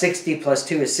 60 plus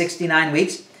 2 is 69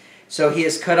 weeks. So he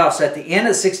is cut off. So at the end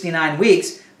of 69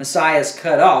 weeks, Messiah is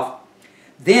cut off.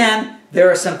 Then there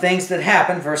are some things that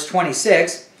happen. Verse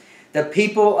 26, the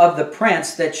people of the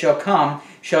prince that shall come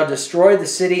shall destroy the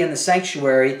city and the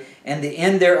sanctuary, and the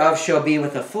end thereof shall be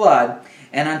with a flood,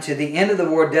 and unto the end of the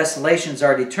war desolations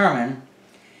are determined.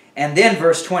 And then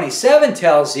verse 27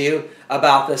 tells you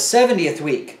about the 70th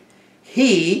week.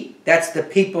 He, that's the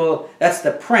people, that's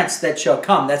the prince that shall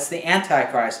come. That's the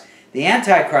Antichrist. The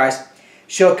Antichrist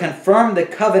shall confirm the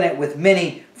covenant with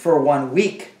many for 1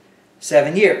 week,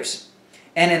 7 years.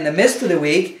 And in the midst of the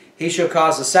week, he shall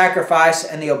cause the sacrifice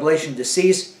and the oblation to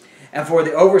cease. And for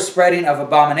the overspreading of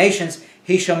abominations,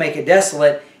 he shall make it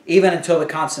desolate, even until the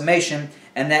consummation,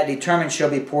 and that determined shall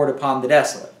be poured upon the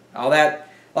desolate. All that,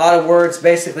 a lot of words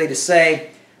basically to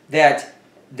say that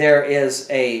there is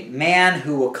a man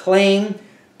who will claim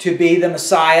to be the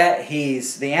Messiah.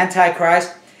 He's the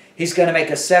Antichrist. He's going to make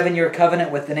a 7-year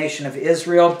covenant with the nation of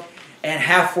Israel. And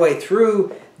halfway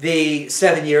through the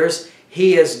 7 years,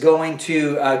 he is going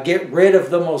to get rid of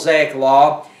the Mosaic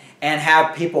law and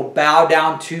have people bow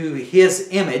down to his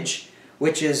image,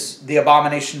 which is the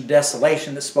abomination of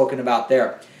desolation that's spoken about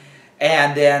there.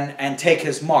 And take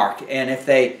his mark. And if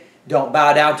they don't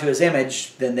bow down to his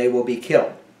image, then they will be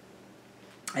killed.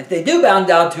 If they do bow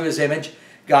down to his image,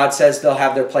 God says they'll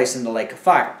have their place in the lake of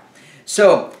fire.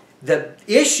 So the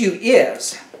issue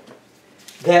is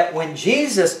that when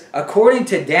Jesus, according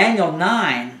to Daniel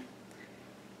 9,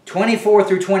 24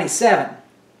 through 27,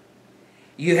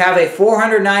 you have a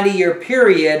 490-year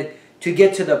period to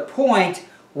get to the point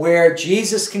where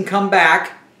Jesus can come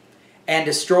back and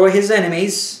destroy his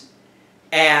enemies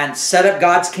and set up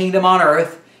God's kingdom on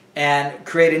earth and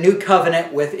create a new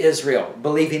covenant with Israel,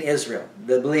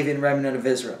 the believing remnant of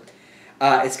Israel.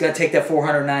 It's going to take that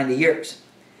 490 years.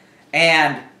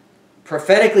 And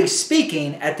prophetically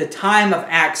speaking, at the time of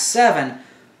Acts 7,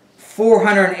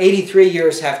 483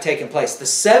 years have taken place. The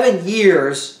 7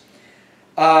 years,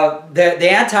 the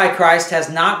Antichrist has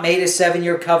not made a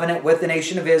 7-year covenant with the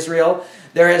nation of Israel.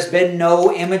 There has been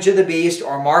no image of the beast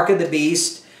or mark of the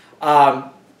beast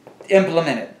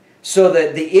implemented. So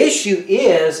the issue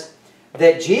is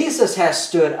that Jesus has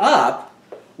stood up,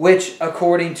 which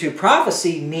according to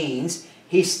prophecy means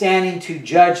he's standing to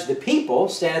judge the people,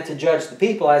 Isaiah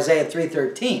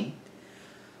 3:13,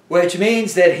 which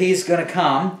means that he's going to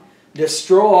come,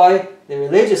 destroy the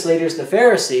religious leaders, the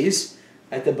Pharisees,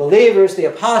 that the believers, the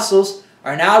apostles,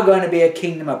 are now going to be a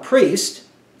kingdom of priests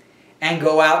and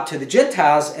go out to the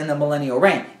Gentiles in the millennial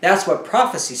reign. That's what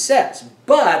prophecy says.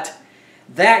 But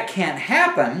that can't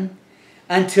happen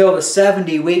until the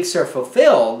 70 weeks are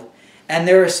fulfilled, and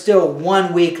there is still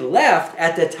 1 week left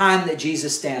at the time that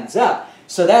Jesus stands up.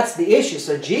 So that's the issue.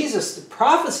 So Jesus, the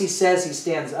prophecy says he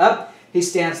stands up, he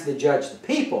stands to judge the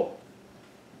people.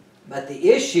 But the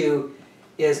issue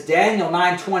is Daniel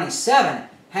 9:27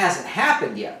 hasn't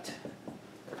happened yet.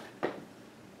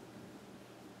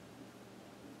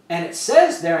 And it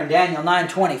says there in Daniel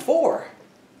 9:24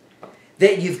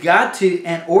 that you've got to,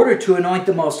 in order to anoint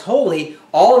the most holy,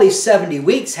 all these 70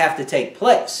 weeks have to take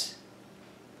place.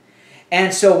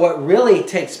 And so what really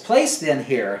takes place then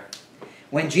here,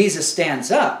 when Jesus stands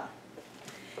up,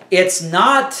 it's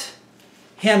not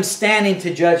him standing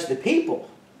to judge the people,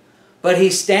 but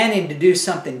he's standing to do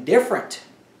something different.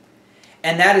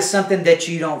 And that is something that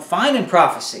you don't find in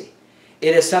prophecy.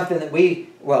 It is something that we,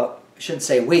 well, I shouldn't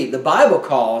say we, the Bible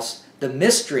calls the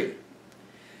mystery.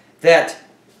 That,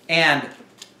 and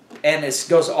this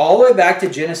goes all the way back to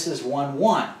Genesis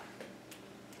 1:1.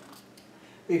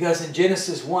 Because in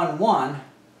Genesis 1:1,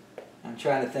 I'm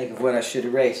trying to think of what I should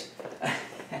erase. I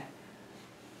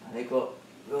think we'll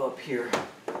go up here.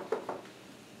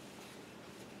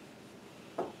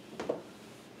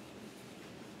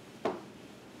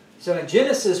 So in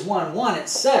Genesis 1:1 it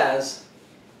says,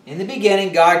 in the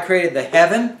beginning God created the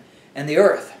heaven and the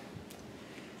earth.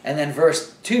 And then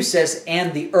verse 2 says,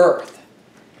 and the earth.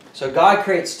 So God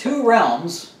creates two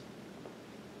realms.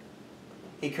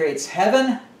 He creates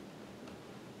heaven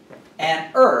and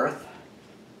earth.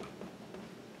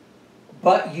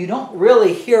 But you don't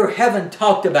really hear heaven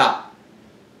talked about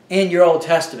in your Old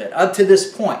Testament. Up to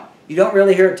this point, you don't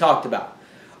really hear it talked about.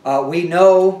 We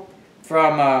know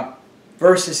from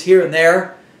verses here and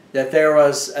there that there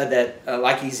was,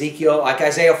 like Ezekiel, like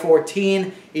Isaiah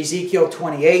 14, Ezekiel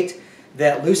 28,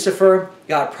 that Lucifer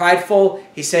got prideful.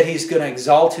 He said he's going to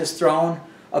exalt his throne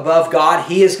above God.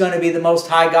 He is going to be the Most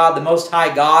High God. The Most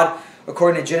High God,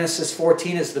 according to Genesis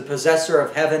 14, is the possessor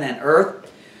of heaven and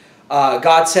earth.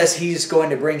 God says he's going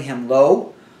to bring him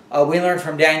low. We learned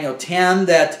from Daniel 10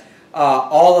 that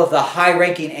all of the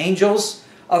high-ranking angels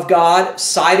of God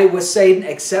sided with Satan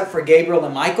except for Gabriel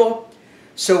and Michael.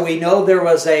 So we know there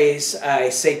was a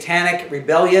satanic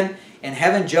rebellion in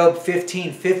heaven. Job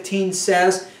 15:15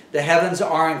 says, the heavens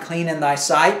are unclean in thy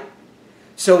sight.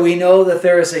 So we know that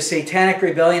there is a satanic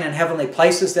rebellion in heavenly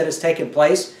places that has taken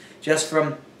place just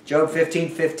from Job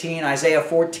 15:15, Isaiah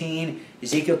 14,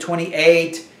 Ezekiel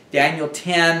 28, Daniel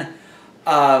 10.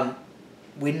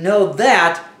 We know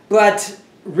that, but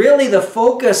really the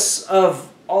focus of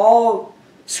all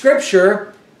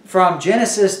Scripture from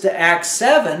Genesis to Acts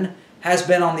 7 has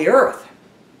been on the earth.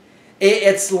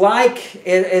 It's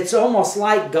almost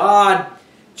like God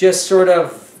just sort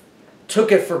of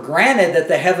took it for granted that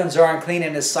the heavens are unclean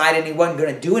in his sight and he wasn't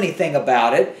going to do anything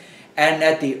about it, and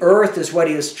that the earth is what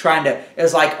he was trying to, it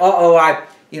was like,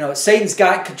 Satan's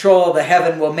got control of the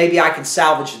heaven, well maybe I can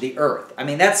salvage the earth. I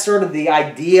mean, that's sort of the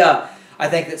idea I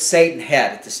think that Satan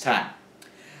had at this time.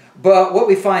 But what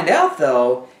we find out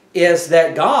though is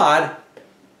that God,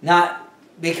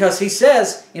 because he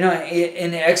says,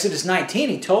 in Exodus 19,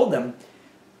 he told them,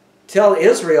 tell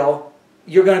Israel,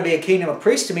 you're going to be a kingdom of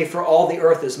priests to me, for all the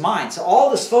earth is mine. So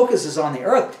all this focus is on the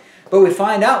earth. But we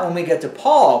find out when we get to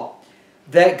Paul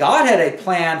that God had a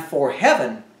plan for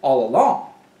heaven all along.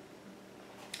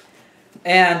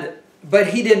 But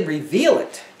he didn't reveal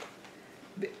it.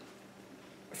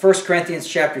 1 Corinthians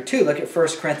chapter 2. Look at 1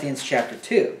 Corinthians chapter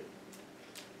 2.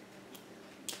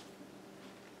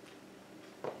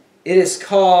 It is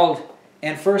called,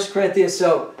 in 1 Corinthians,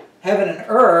 so heaven and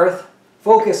earth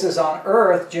focuses on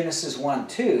earth, Genesis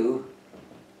 1:2.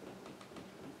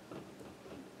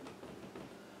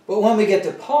 But when we get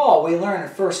to Paul, we learn in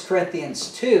 1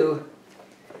 Corinthians 2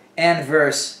 and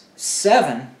verse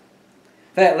 7. In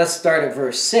fact, let's start at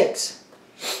verse 6.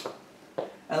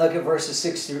 And look at verses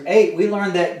 6 through 8. We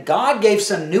learn that God gave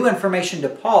some new information to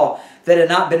Paul that had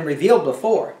not been revealed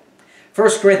before.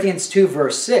 1 Corinthians 2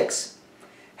 verse 6.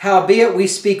 Howbeit we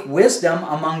speak wisdom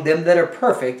among them that are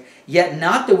perfect, yet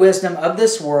not the wisdom of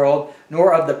this world,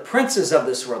 nor of the princes of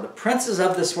this world. The princes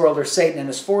of this world are Satan and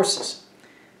his forces.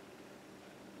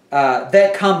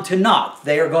 That come to naught.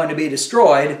 They are going to be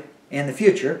destroyed in the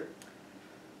future.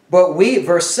 But we,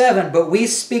 verse 7, but we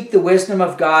speak the wisdom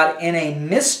of God in a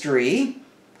mystery,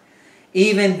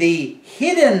 even the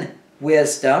hidden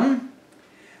wisdom,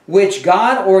 which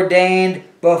God ordained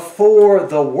before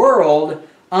the world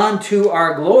unto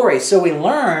our glory. So we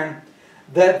learn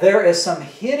that there is some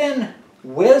hidden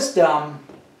wisdom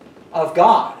of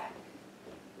God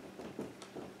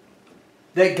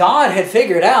that God had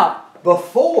figured out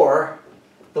before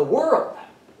the world.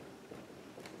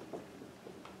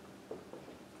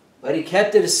 But he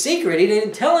kept it a secret. He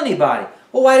didn't tell anybody.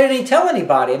 Well, why didn't he tell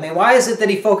anybody? I mean, why is it that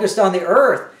he focused on the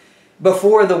earth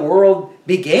before the world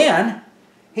began?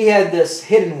 He had this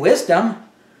hidden wisdom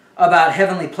about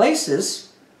heavenly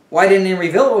places. Why didn't he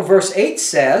reveal it? Well, verse 8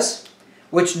 says,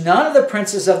 which none of the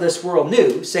princes of this world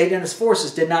knew. Satan and his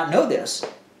forces did not know this.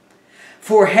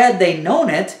 For had they known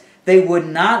it, they would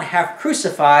not have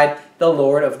crucified the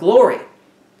Lord of glory.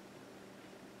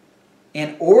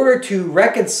 In order to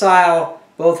reconcile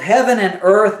both heaven and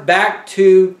earth back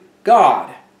to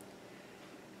God.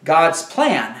 God's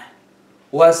plan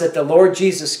was that the Lord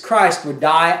Jesus Christ would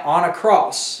die on a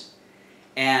cross.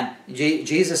 And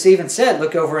Jesus even said,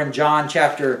 look over in John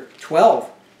chapter 12.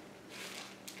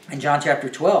 In John chapter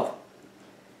 12.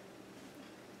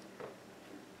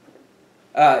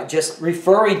 Just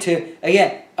referring to,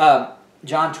 again,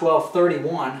 John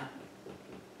 12:31.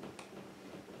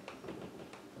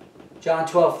 John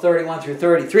 12:31 through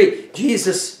 33.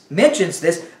 Jesus mentions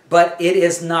this, but it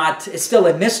is not, it's still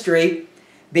a mystery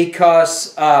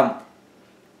because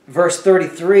verse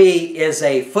 33 is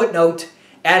a footnote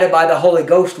added by the Holy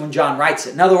Ghost when John writes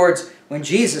it. In other words, when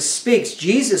Jesus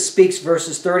speaks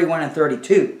verses 31 and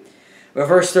 32. But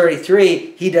verse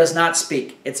 33, he does not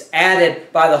speak. It's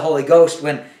added by the Holy Ghost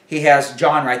when he has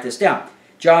John write this down.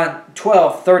 John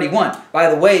 12:31. By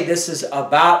the way, this is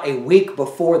about a week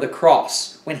before the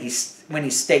cross when he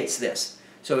states this.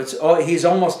 So he's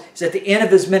at the end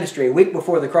of his ministry, a week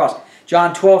before the cross.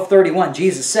 John 12:31,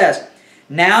 Jesus says,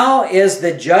 "Now is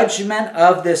the judgment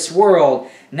of this world.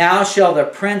 Now shall the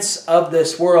prince of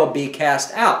this world be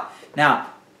cast out." Now,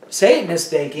 Satan is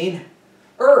thinking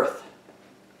earth.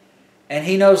 And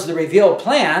he knows the revealed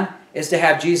plan is to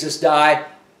have Jesus die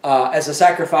as a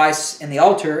sacrifice in the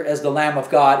altar as the Lamb of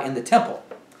God in the temple.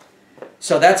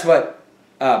 So that's what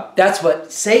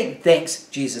Satan thinks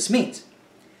Jesus means.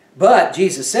 But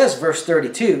Jesus says, verse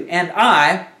 32, "And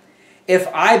I, if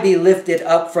I be lifted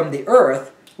up from the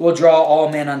earth, will draw all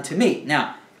men unto me."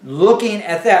 Now, looking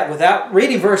at that, without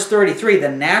reading verse 33, the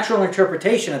natural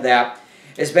interpretation of that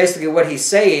is basically what he's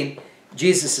saying,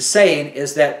 Jesus is saying,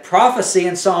 is that prophecy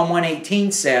in Psalm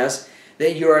 118 says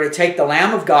that you are to take the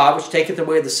Lamb of God, which taketh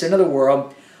away the sin of the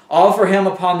world, offer him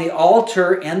upon the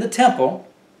altar in the temple,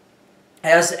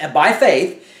 by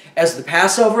faith, as the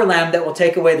Passover lamb that will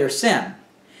take away their sin.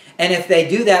 And if they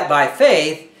do that by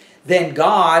faith, then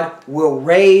God will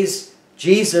raise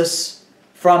Jesus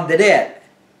from the dead.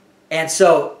 And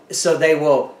so they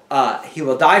will, he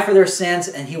will die for their sins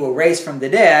and he will raise from the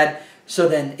dead. So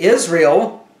then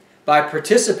Israel, by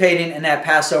participating in that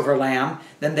Passover lamb,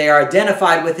 then they are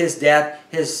identified with his death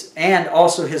and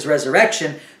also his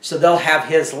resurrection. So they'll have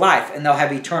his life and they'll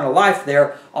have eternal life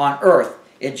there on earth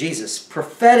in Jesus.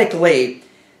 Prophetically,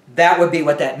 that would be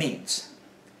what that means.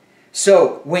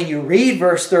 So when you read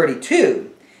verse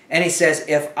 32, and he says,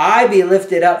 "If I be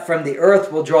lifted up from the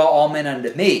earth, will draw all men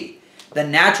unto me." The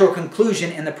natural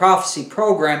conclusion in the prophecy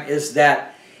program is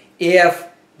that if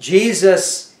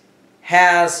Jesus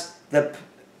has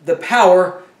the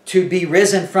power to be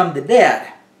risen from the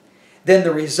dead, then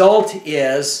the result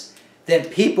is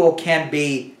that people can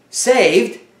be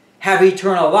saved, have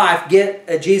eternal life,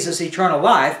 get Jesus eternal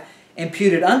life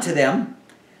imputed unto them,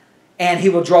 and he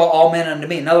will draw all men unto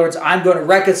me. In other words, I'm going to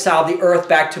reconcile the earth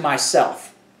back to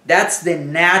myself. That's the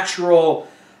natural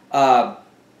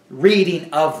reading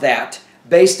of that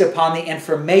based upon the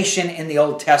information in the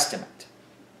Old Testament.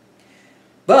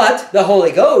 But the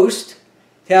Holy Ghost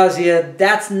tells you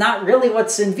that's not really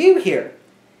what's in view here.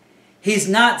 He's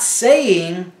not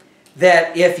saying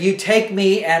that if you take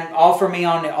me and offer me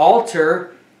on the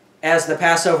altar as the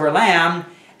Passover lamb,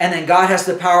 and then God has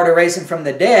the power to raise him from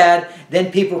the dead,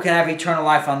 then people can have eternal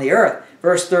life on the earth.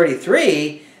 Verse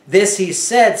 33, this he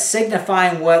said,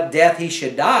 signifying what death he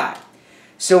should die.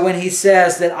 So when he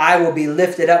says that I will be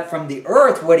lifted up from the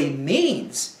earth, what he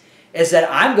means is that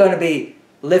I'm going to be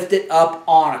lifted up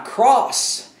on a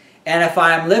cross. And if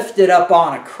I am lifted up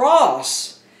on a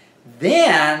cross,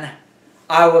 then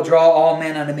I will draw all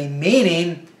men unto me,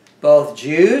 meaning both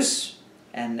Jews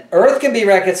and earth can be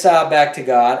reconciled back to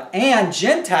God, and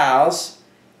Gentiles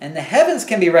and the heavens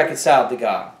can be reconciled to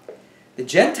God. The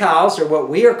Gentiles are what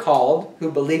we are called, who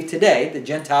believe today, the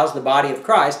Gentiles, the body of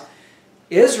Christ.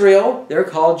 Israel, they're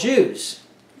called Jews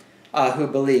who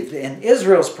believe in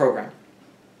Israel's program.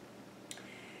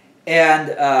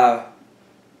 And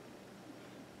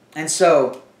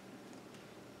so,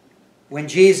 when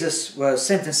Jesus was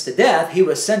sentenced to death, he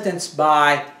was sentenced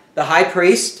by the high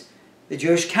priest, the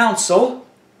Jewish council,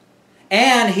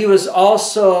 and he was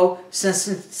also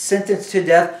sentenced to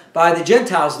death by the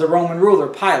Gentiles, the Roman ruler,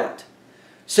 Pilate.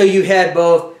 So you had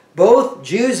both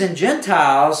Jews and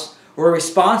Gentiles were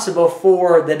responsible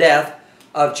for the death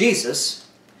of Jesus,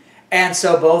 and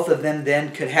so both of them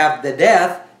then could have the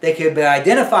death. They could be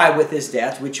identified with his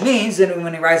death, which means that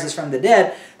when he rises from the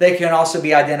dead, they can also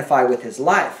be identified with his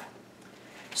life.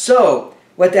 So,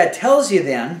 what that tells you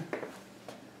then,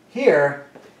 here,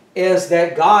 is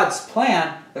that God's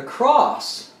plan, the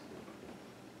cross,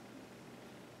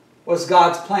 was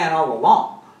God's plan all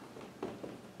along.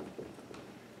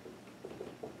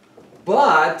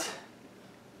 But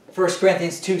 1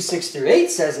 Corinthians 2:6-8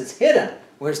 says it's hidden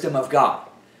wisdom of God.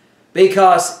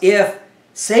 Because if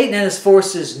Satan and his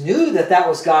forces knew that that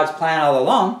was God's plan all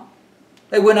along,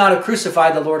 they would not have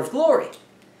crucified the Lord of glory.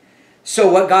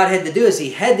 So what God had to do is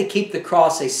he had to keep the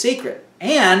cross a secret.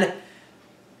 And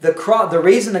the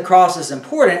reason the cross is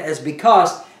important is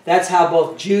because that's how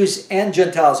both Jews and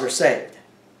Gentiles are saved.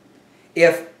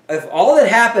 If all that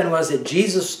happened was that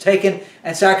Jesus was taken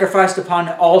and sacrificed upon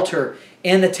the altar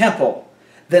in the temple,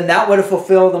 then that would have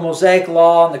fulfilled the Mosaic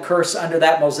law and the curse under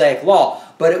that Mosaic law.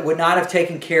 But it would not have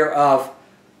taken care of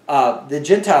the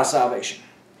Gentile salvation.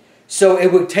 So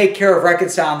it would take care of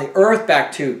reconciling the earth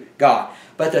back to God.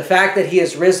 But the fact that he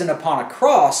has risen upon a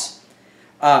cross,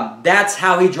 that's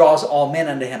how he draws all men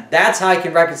unto him. That's how he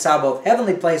can reconcile both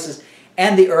heavenly places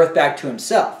and the earth back to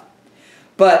himself.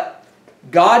 But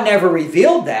God never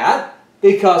revealed that,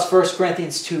 because 1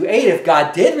 Corinthians 2:8, if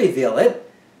God did reveal it,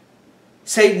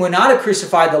 Satan would not have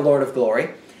crucified the Lord of glory.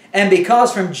 And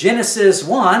because from Genesis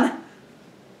 1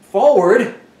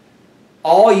 forward,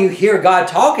 all you hear God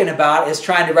talking about is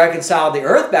trying to reconcile the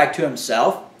earth back to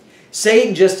himself,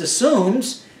 Satan just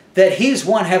assumes that he's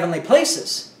won heavenly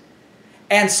places.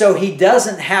 And so he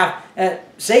doesn't have,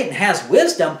 Satan has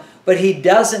wisdom, but he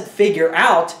doesn't figure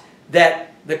out that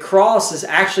the cross is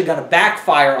actually going to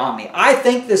backfire on me. I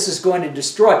think this is going to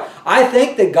destroy. I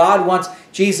think that God wants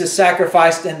Jesus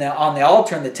sacrificed on the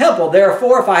altar in the temple.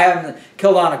 Therefore, if I have him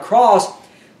killed on a cross,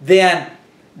 then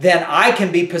I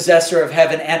can be possessor of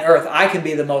heaven and earth. I can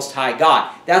be the Most High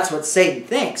God. That's what Satan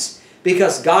thinks.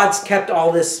 Because God's kept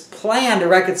all this plan to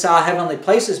reconcile heavenly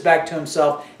places back to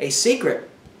himself a secret.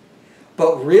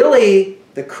 But really,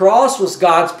 the cross was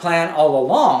God's plan all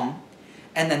along.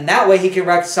 And then that way he can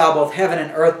reconcile both heaven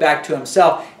and earth back to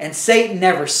himself. And Satan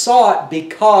never saw it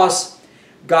because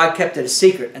God kept it a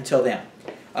secret until then.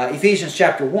 Ephesians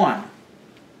chapter 1.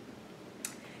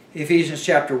 Ephesians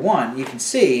chapter 1, you can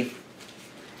see,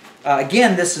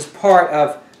 again, this is part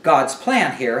of God's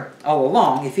plan here all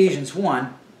along. Ephesians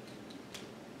 1.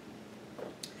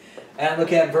 And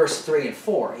look at verse 3 and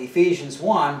 4. Ephesians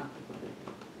 1,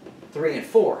 3 and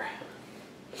 4.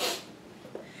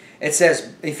 It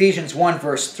says, Ephesians 1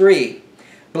 verse 3,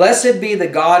 Blessed be the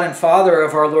God and Father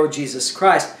of our Lord Jesus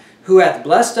Christ, who hath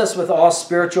blessed us with all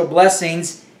spiritual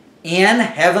blessings in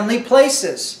heavenly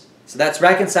places. So that's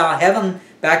reconciling heaven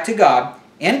back to God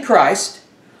in Christ,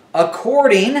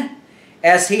 according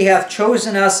as he hath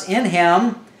chosen us in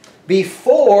him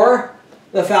before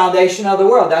the foundation of the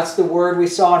world. That's the word we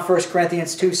saw in 1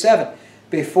 Corinthians 2:7.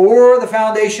 Before the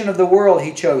foundation of the world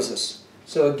he chose us.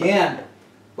 So again,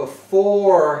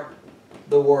 before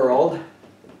the world,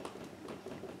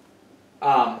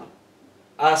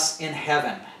 us in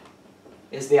heaven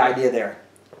is the idea there.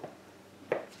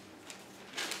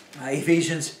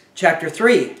 Ephesians chapter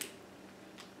 3.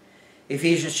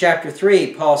 Ephesians chapter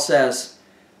 3, Paul says,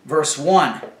 verse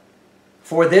 1,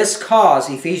 For this cause,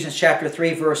 Ephesians chapter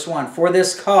 3, verse 1, For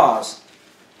this cause,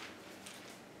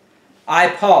 I,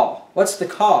 Paul. What's the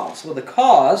cause? Well, the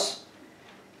cause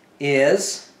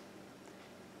is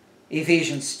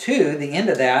Ephesians 2, the end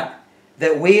of that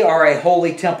we are a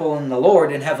holy temple in the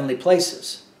Lord in heavenly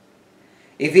places.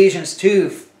 Ephesians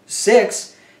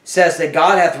 2:6 says that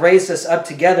God hath raised us up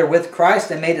together with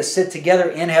Christ and made us sit together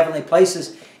in heavenly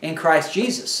places in Christ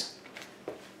Jesus.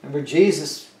 Remember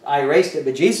Jesus, I erased it,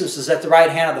 but Jesus is at the right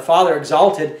hand of the Father,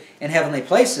 exalted in heavenly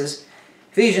places.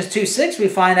 Ephesians 2:6, we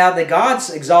find out that God's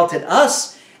exalted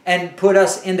us and put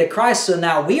us into Christ. So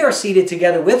now we are seated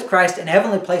together with Christ in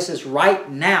heavenly places right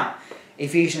now.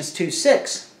 Ephesians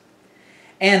 2:6.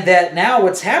 And that now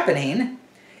what's happening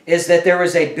is that there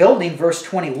is a building, verse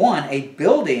 21, a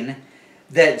building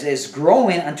that is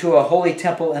growing unto a holy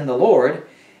temple in the Lord,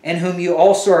 in whom you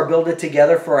also are builded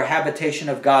together for a habitation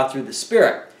of God through the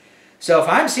Spirit. So if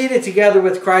I'm seated together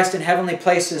with Christ in heavenly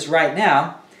places right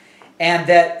now, and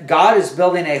that God is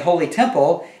building a holy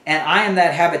temple, and I am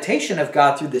that habitation of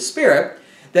God through the Spirit,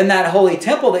 then that holy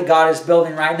temple that God is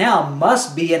building right now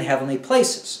must be in heavenly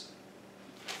places.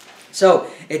 So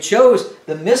it shows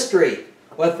the mystery.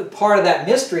 What the part of that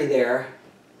mystery there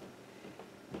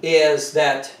is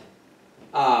that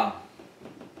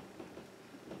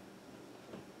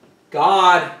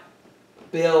God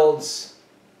builds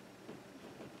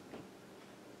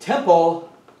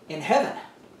temple in heaven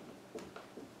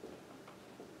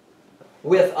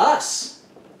with us.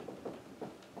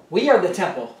 We are the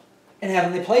temple in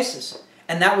heavenly places.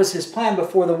 And that was his plan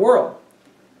before the world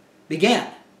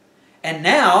began. And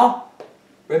now,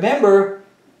 remember,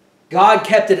 God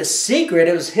kept it a secret.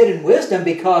 It was hidden wisdom,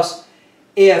 because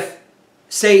if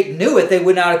Satan knew it, they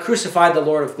would not have crucified the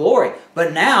Lord of glory.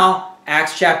 But now,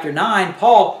 Acts chapter 9,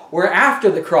 Paul, we're after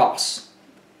the cross.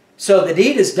 So the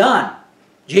deed is done.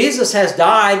 Jesus has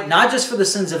died not just for the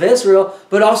sins of Israel,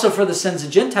 but also for the sins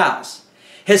of Gentiles.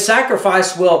 His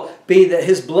sacrifice will be that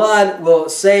His blood will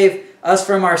save us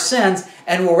from our sins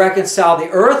and will reconcile the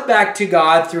earth back to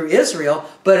God through Israel,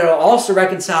 but it will also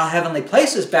reconcile heavenly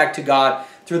places back to God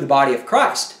through the body of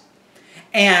Christ.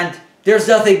 And there's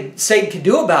nothing Satan can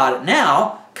do about it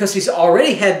now because he's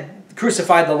already had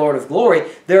crucified the Lord of glory.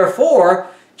 Therefore,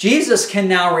 Jesus can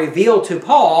now reveal to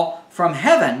Paul from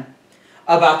heaven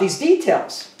about these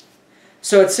details.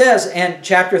 So it says in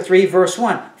chapter 3, verse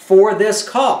 1, for this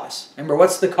cause. Remember,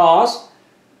 what's the cause?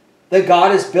 That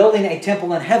God is building a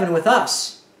temple in heaven with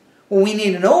us. Well, we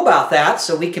need to know about that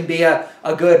so we can be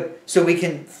so we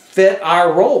can fit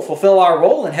our role, fulfill our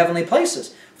role in heavenly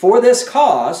places. For this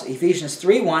cause, Ephesians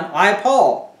 3:1, I,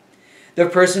 Paul, the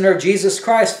prisoner of Jesus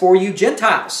Christ, for you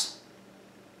Gentiles,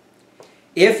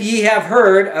 if ye have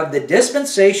heard of the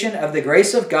dispensation of the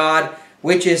grace of God,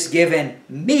 which is given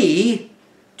me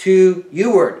to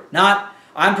youward. Not,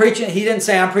 I'm preaching, he didn't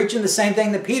say I'm preaching the same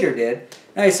thing that Peter did.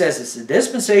 No, he says it's the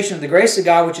dispensation of the grace of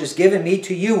God, which is given me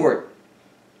to youward.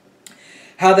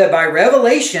 How that by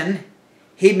revelation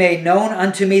he made known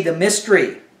unto me the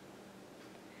mystery,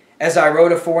 as I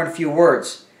wrote afore in few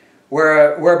words,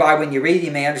 whereby when you read,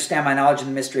 you may understand my knowledge in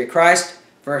the mystery of Christ.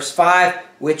 Verse 5,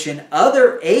 which in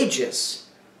other ages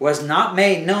was not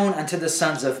made known unto the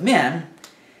sons of men,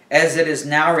 as it is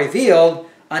now revealed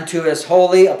unto His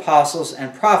holy apostles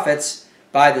and prophets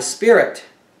by the Spirit.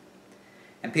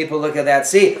 And people look at that,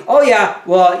 see, oh yeah,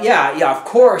 well, yeah, of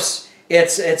course,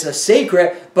 it's a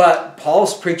secret, but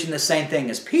Paul's preaching the same thing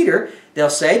as Peter, they'll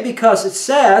say, because it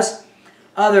says,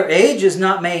 other age is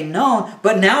not made known,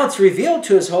 but now it's revealed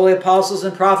to His holy apostles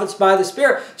and prophets by the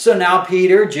Spirit. So now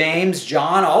Peter, James,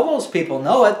 John, all those people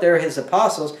know it. They're His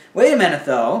apostles. Wait a minute,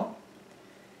 though.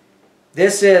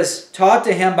 This is taught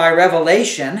to him by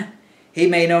revelation. He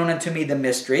made known unto me the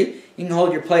mystery. You can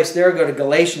hold your place there. Go to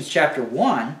Galatians chapter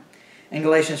 1. In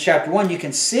Galatians chapter 1, you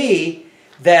can see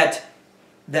that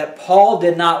Paul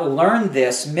did not learn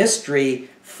this mystery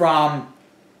from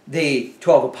the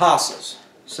 12 apostles.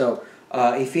 So,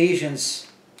 Ephesians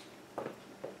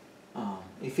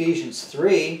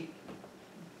 3,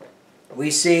 we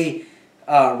see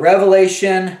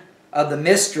revelation of the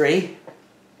mystery.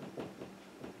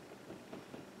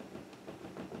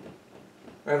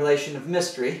 Revelation of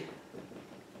mystery.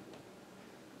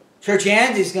 Church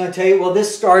Andy is going to tell you, well,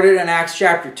 this started in Acts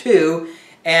chapter 2,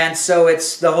 and so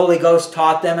it's the Holy Ghost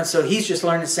taught them, and so he's just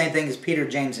learning the same thing as Peter,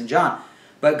 James, and John.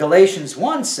 But Galatians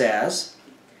 1 says,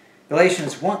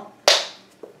 Galatians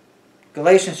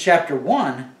chapter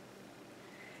 1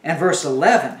 and verse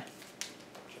 11.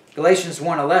 Galatians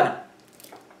 1:11.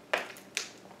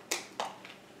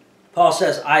 Paul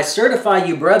says, I certify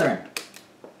you, brethren,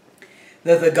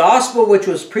 that the gospel which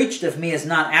was preached of me is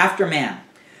not after man.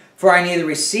 For I neither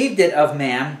received it of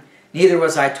man, neither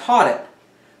was I taught it,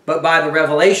 but by the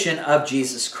revelation of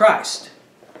Jesus Christ.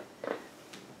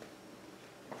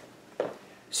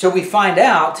 So we find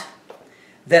out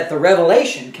that the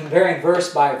revelation, comparing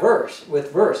verse by verse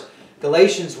with verse,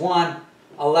 Galatians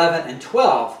 1:11 and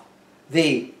 12,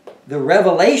 the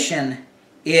revelation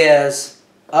is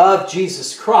of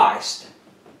Jesus Christ.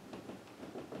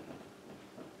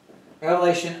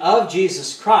 Revelation of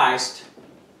Jesus Christ,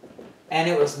 and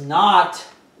it was not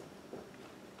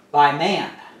by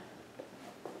man.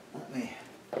 Let me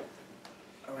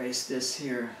erase this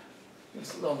here.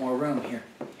 There's a little more room here.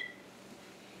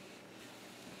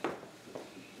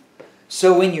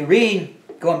 So when you read,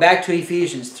 going back to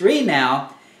Ephesians 3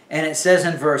 now, and it says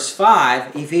in verse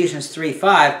 5, Ephesians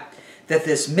 3:5, that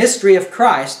this mystery of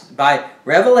Christ, by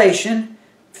revelation,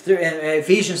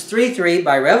 Ephesians 3:3,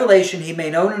 by revelation he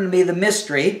made known unto me the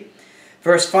mystery.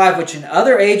 Verse 5, which in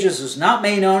other ages was not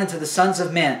made known unto the sons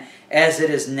of men, as it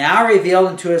is now revealed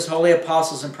unto His holy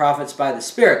apostles and prophets by the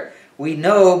Spirit. We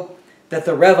know that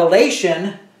the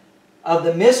revelation of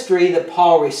the mystery that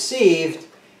Paul received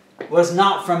was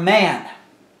not from man.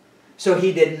 So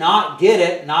he did not get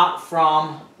it, not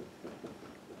from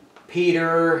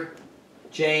Peter,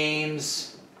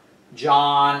 James,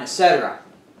 John, etc.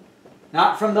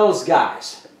 Not from those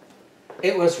guys.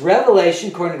 It was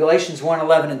revelation, according to Galatians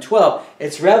 1:11 and 12,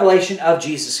 it's revelation of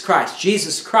Jesus Christ.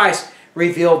 Jesus Christ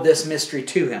revealed this mystery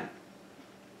to him.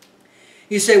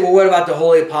 You say, well, what about the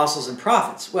holy apostles and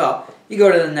prophets? Well, you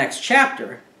go to the next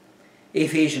chapter,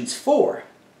 Ephesians 4.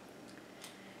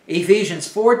 Ephesians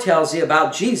 4 tells you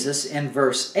about Jesus in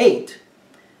verse 8.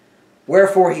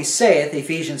 Wherefore he saith,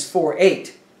 Ephesians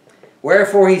 4:8,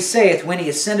 wherefore he saith, when he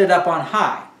ascended up on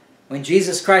high, when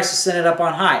Jesus Christ ascended up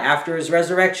on high after his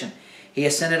resurrection, he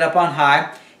ascended up on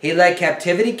high, he led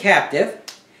captivity captive,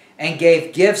 and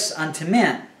gave gifts unto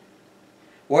men.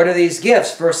 What are these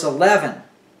gifts? Verse 11.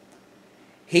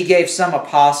 He gave some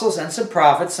apostles and some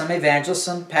prophets, some evangelists,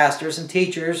 some pastors and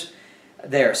teachers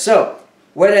there. So,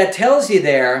 what that tells you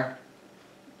there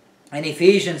in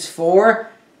Ephesians 4,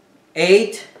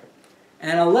 8,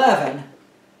 and 11,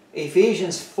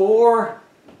 Ephesians 4,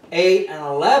 8, and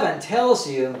 11 tells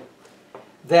you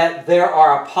that there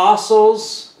are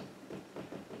apostles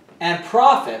and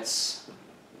prophets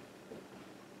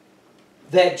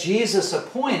that Jesus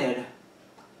appointed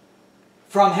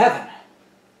from heaven.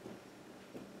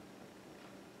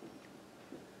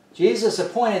 Jesus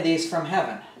appointed these from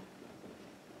heaven.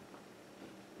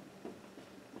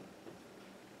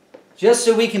 Just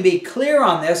so we can be clear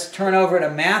on this, turn over to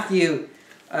Matthew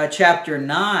chapter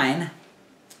 9.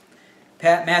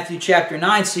 Matthew chapter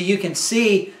 9, so you can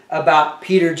see about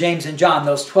Peter, James, and John,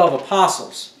 those 12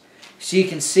 apostles. So you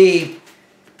can see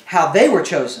how they were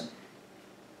chosen.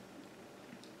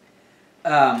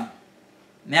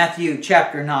 Matthew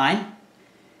chapter 9.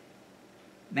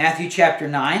 Matthew chapter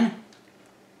 9,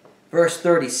 verse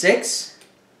 36.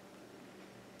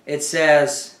 It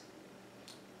says,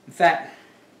 in fact,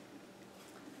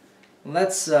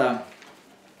 let's, I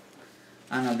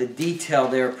don't know, the detail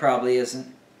there probably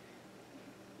isn't.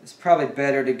 It's probably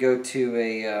better to go to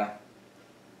a, a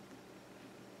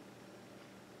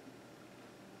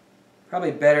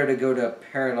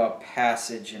parallel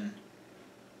passage and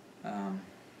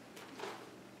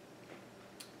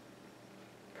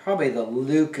probably the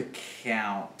Luke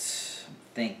account, I'm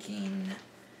thinking,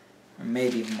 or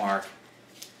maybe Mark.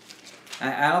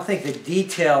 I don't think the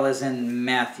detail is in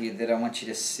Matthew that I want you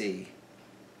to see.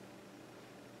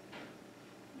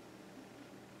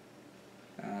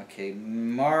 Okay,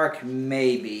 Mark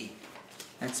maybe.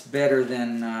 That's better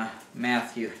than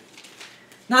Matthew.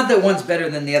 Not that one's better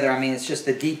than the other. I mean, it's just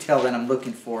the detail that I'm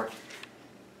looking for.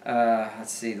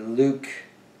 Let's see, Luke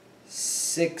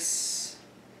 6.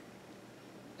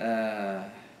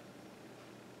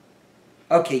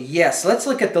 Okay, yes. Let's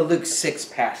look at the Luke 6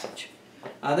 passage.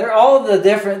 They're all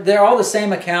the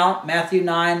same account. Matthew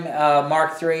 9,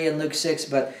 Mark 3, and Luke 6.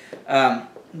 But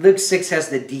Luke 6 has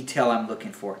the detail I'm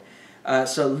looking for.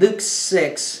 So Luke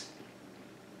 6,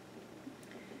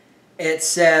 it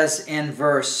says in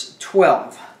verse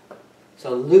 12.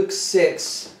 So Luke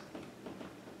 6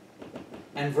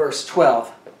 and verse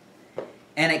 12.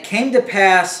 And it came to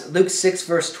pass, Luke 6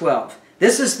 verse 12.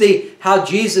 This is how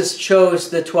Jesus chose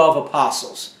the 12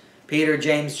 apostles. Peter,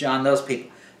 James, John, those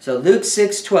people. So Luke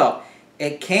 6:12.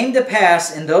 It came to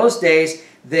pass in those days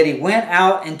that he went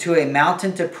out into a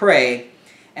mountain to pray,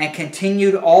 and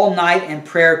continued all night in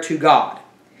prayer to God.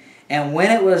 And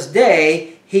when it was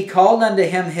day, he called unto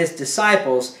him his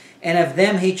disciples, and of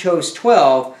them he chose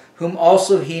 12, whom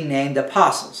also he named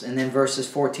apostles. And then verses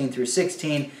 14 through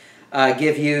 16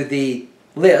 give you the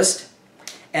list.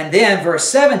 And then verse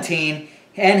 17,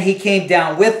 and he came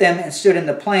down with them and stood in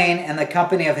the plain, and the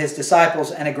company of his disciples,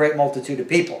 and a great multitude of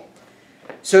people.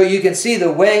 So you can see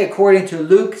the way, according to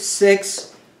Luke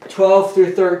 6:12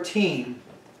 through 13,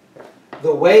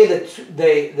 the way that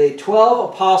the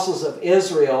 12 apostles of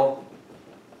Israel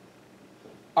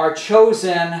are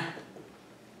chosen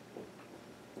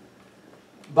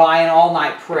by an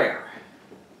all-night prayer.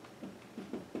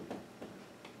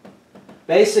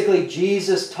 Basically,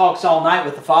 Jesus talks all night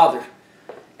with the Father.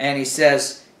 And he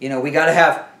says, you know, we got to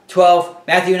have 12.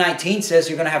 Matthew 19 says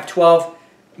you're going to have 12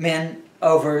 men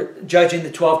over judging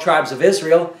the 12 tribes of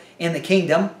Israel in the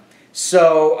kingdom.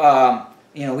 So,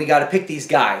 you know, we got to pick these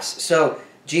guys. So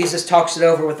Jesus talks it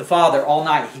over with the Father all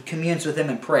night. He communes with him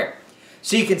in prayer.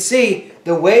 So you can see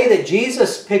the way that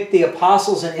Jesus picked the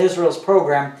apostles in Israel's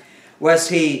program was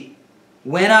he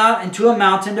went out into a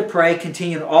mountain to pray,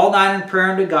 continued all night in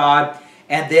prayer unto God,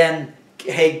 and then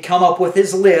he'd come up with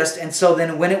his list. And so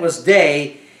then when it was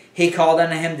day, he called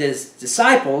unto him his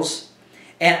disciples,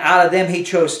 and out of them he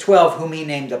chose 12 whom he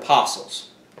named apostles.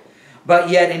 But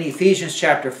yet in Ephesians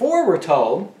chapter 4 we're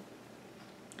told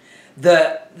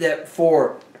that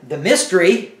for the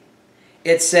mystery,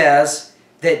 it says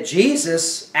that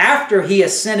Jesus, after he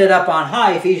ascended up on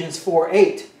high, Ephesians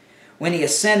 4:8, when he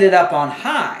ascended up on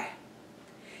high,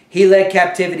 he led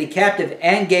captivity captive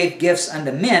and gave gifts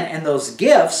unto men. And those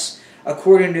gifts,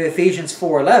 according to Ephesians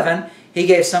 4:11, he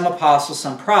gave some apostles,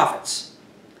 some prophets.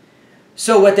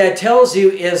 So what that tells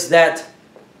you is that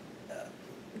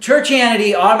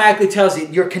churchianity automatically tells you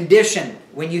you're conditioned.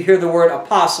 When you hear the word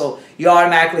apostle, you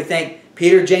automatically think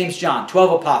Peter, James, John,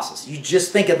 12 apostles. You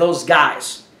just think of those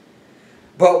guys.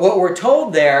 But what we're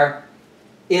told there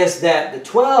is that the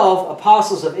 12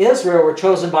 apostles of Israel were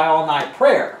chosen by all-night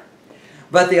prayer.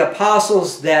 But the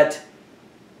apostles that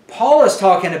Paul is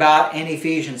talking about in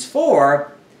Ephesians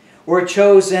 4 were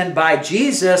chosen by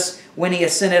Jesus when he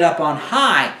ascended up on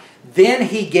high. Then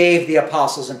he gave the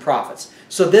apostles and prophets.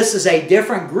 So this is a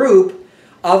different group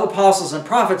of apostles and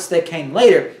prophets that came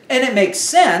later. And it makes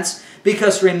sense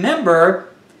because remember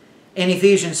in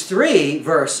Ephesians 3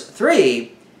 verse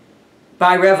 3,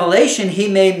 by revelation he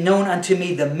made known unto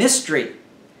me the mystery.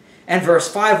 And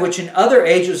verse 5, which in other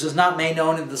ages was not made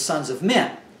known to the sons of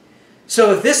men.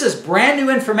 So if this is brand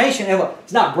new information, and well,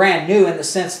 it's not brand new in the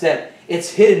sense that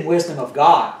it's hidden wisdom of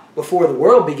God before the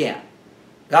world began.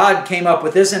 God came up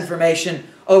with this information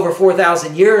over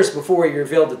 4,000 years before he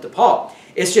revealed it to Paul.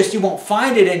 It's just you won't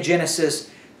find it in Genesis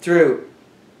through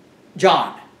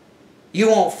John. You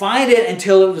won't find it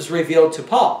until it was revealed to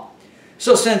Paul.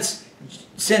 So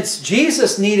since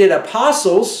Jesus needed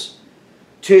apostles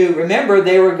to, remember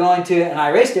they were going to, and I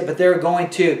erased it, but they were going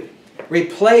to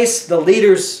replace the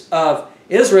leaders of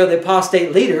Israel, the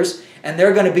apostate leaders, and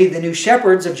they're going to be the new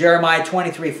shepherds of Jeremiah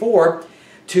 23:4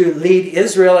 to lead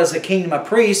Israel as a kingdom of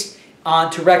priests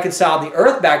on to reconcile the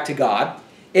earth back to God.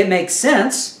 It makes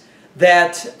sense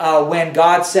that when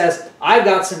God says, I've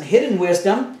got some hidden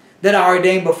wisdom that I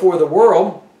ordained before the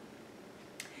world,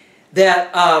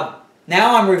 that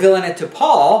now I'm revealing it to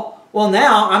Paul. Well,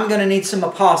 now I'm going to need some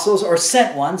apostles or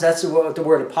sent ones. That's what the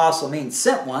word apostle means,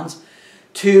 sent ones,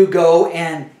 to go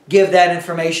and give that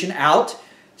information out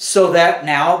so that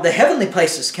now the heavenly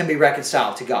places can be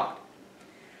reconciled to God.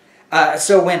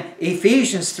 So when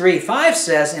Ephesians 3:5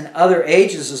 says, in other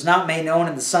ages was not made known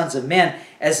in the sons of men,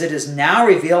 as it is now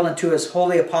revealed unto his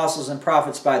holy apostles and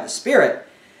prophets by the Spirit,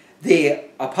 the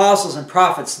apostles and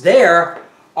prophets there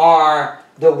are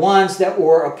the ones that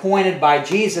were appointed by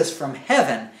Jesus from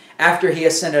heaven after he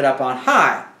ascended up on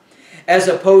high, as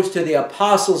opposed to the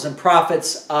apostles and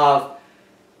prophets of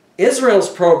Israel's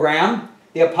program,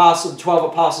 the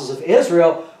 12 apostles of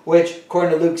Israel, which,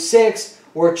 according to Luke 6,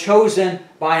 were chosen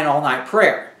by an all-night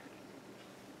prayer.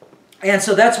 And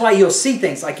so that's why you'll see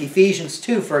things like Ephesians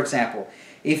 2, for example.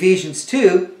 Ephesians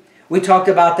 2, we talked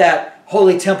about that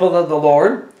holy temple of the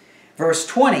Lord. Verse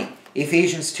 20,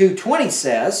 Ephesians 2:20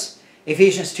 says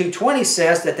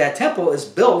that temple is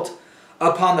built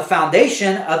upon the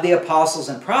foundation of the apostles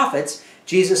and prophets,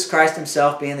 Jesus Christ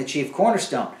himself being the chief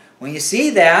cornerstone. When you see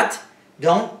that,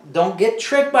 don't get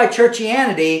tricked by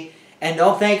churchianity and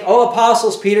don't think, oh,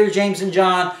 apostles, Peter, James, and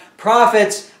John,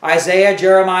 prophets, Isaiah,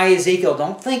 Jeremiah, Ezekiel.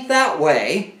 Don't think that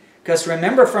way. Because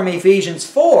remember from Ephesians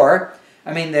 4,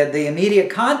 I mean, the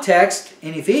immediate context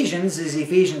in Ephesians is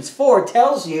Ephesians 4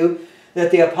 tells you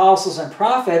that the apostles and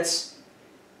prophets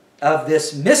of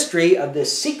this mystery, of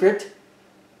this secret,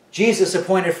 Jesus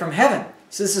appointed from heaven.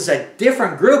 So this is a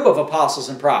different group of apostles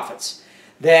and prophets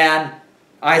than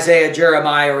Isaiah,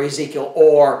 Jeremiah, or Ezekiel,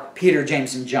 or Peter,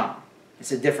 James, and John.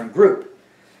 It's a different group.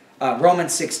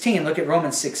 Romans 16, look at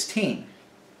Romans 16.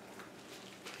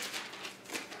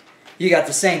 You got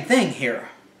the same thing here.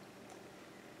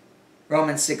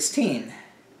 Romans 16.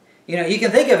 You know, you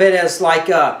can think of it as like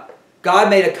God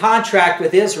made a contract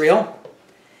with Israel,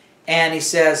 and he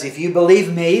says, if you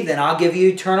believe me, then I'll give you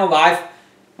eternal life,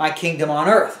 my kingdom on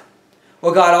earth.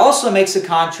 Well, God also makes a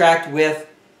contract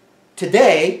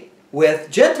today with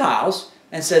Gentiles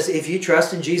and says, if you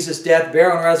trust in Jesus' death,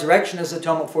 burial, and resurrection as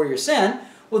atonement for your sin,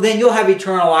 well, then you'll have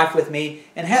eternal life with me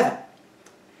in heaven.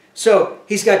 So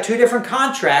he's got two different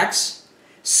contracts,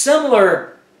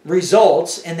 similar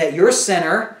results in that you're a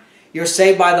sinner, you're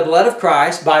saved by the blood of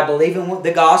Christ, by believing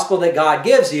the gospel that God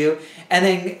gives you, and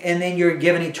then you're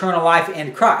given eternal life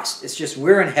in Christ. It's just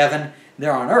we're in heaven,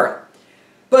 they're on earth.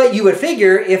 But you would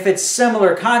figure if it's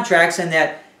similar contracts in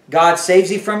that God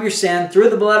saves you from your sin through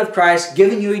the blood of Christ,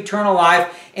 giving you eternal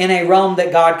life in a realm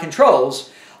that God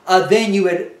controls, then you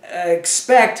would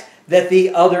expect that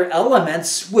the other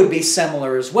elements would be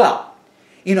similar as well.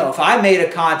 You know, if I made a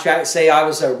contract, say I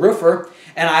was a roofer,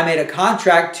 and I made a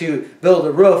contract to build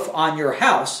a roof on your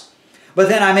house, but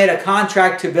then I made a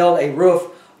contract to build a roof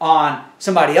on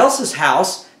somebody else's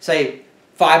house, say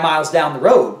 5 miles down the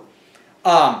road,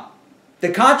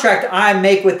 the contract I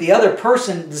make with the other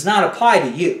person does not apply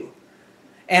to you,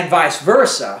 and vice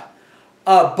versa.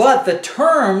 But the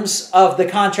terms of the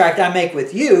contract I make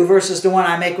with you versus the one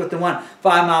I make with the one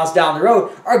 5 miles down the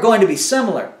road are going to be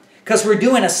similar because we're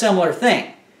doing a similar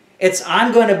thing.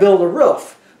 I'm going to build a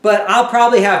roof, but I'll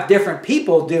probably have different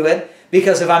people do it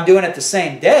because if I'm doing it the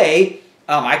same day,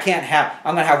 I'm going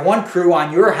to have one crew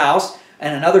on your house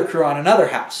and another crew on another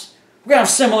house. We're going to have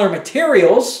similar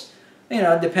materials. You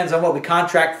know, it depends on what we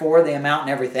contract for, the amount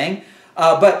and everything.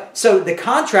 So the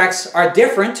contracts are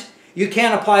different. You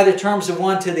can't apply the terms of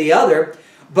one to the other.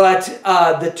 but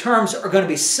the terms are going to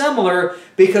be similar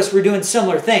because we're doing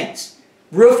similar things.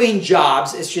 Roofing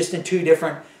jobs is just in two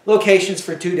different locations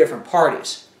for two different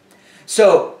parties.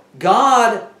 So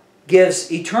God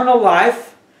gives eternal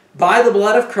life by the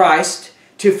blood of Christ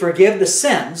to forgive the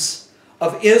sins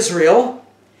of Israel,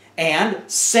 and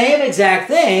same exact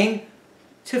thing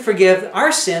to forgive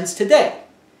our sins today.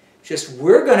 Just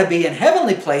we're going to be in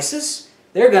heavenly places,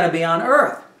 they're going to be on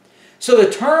earth. So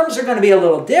the terms are going to be a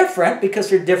little different because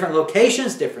they're different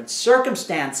locations, different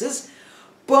circumstances,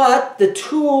 but the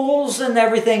tools and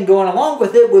everything going along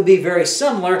with it would be very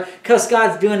similar because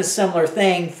God's doing a similar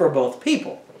thing for both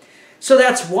people. So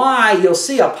that's why you'll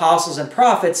see apostles and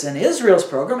prophets in Israel's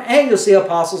program, and you'll see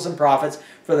apostles and prophets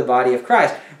for the body of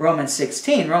Christ. Romans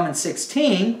 16,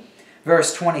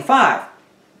 verse 25.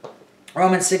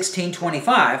 Romans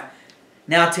 16:25.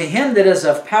 Now to him that is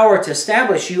of power to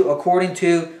establish you according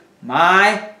to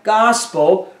my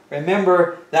gospel.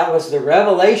 Remember, that was the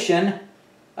revelation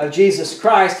of Jesus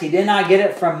Christ. He did not get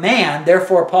it from man.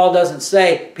 Therefore, Paul doesn't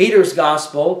say Peter's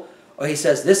gospel, or he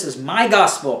says, this is my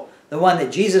gospel, the one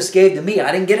that Jesus gave to me.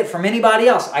 I didn't get it from anybody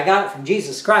else. I got it from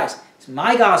Jesus Christ. It's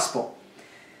my gospel.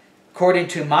 According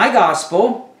to my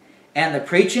gospel and the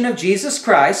preaching of Jesus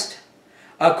Christ,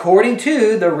 according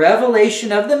to the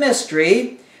revelation of the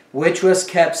mystery, which was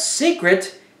kept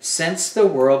secret since the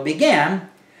world began,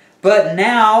 but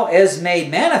now is made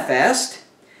manifest,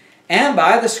 and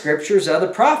by the scriptures of the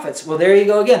prophets. Well, there you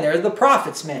go again. There are the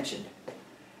prophets mentioned.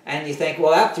 And you think,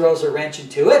 well, that throws a wrench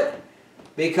into it,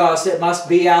 because it must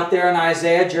be out there in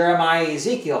Isaiah, Jeremiah,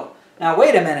 Ezekiel. Now,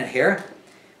 wait a minute here.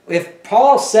 If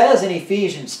Paul says in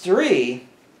Ephesians 3,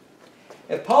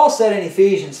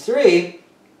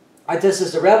 this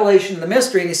is the revelation of the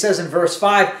mystery, and he says in verse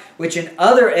 5, which in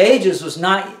other ages was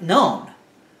not known,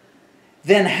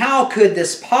 then how could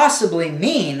this possibly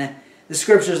mean the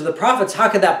scriptures of the prophets? How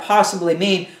could that possibly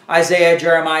mean Isaiah,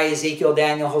 Jeremiah, Ezekiel,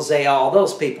 Daniel, Hosea, all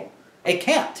those people? It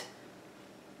can't.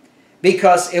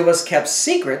 Because it was kept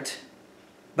secret,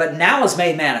 but now is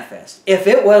made manifest. If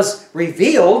it was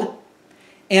revealed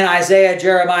in Isaiah,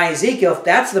 Jeremiah, Ezekiel, if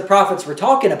that's the prophets we're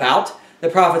talking about, the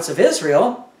prophets of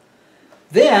Israel,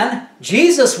 then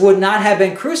Jesus would not have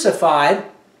been crucified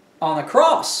on the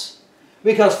cross.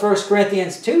 Because 1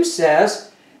 Corinthians 2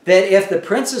 says that if the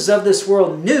princes of this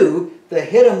world knew the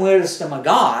hidden wisdom of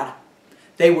God,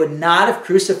 they would not have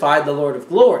crucified the Lord of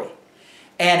glory.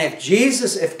 And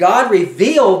if God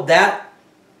revealed that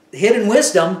hidden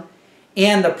wisdom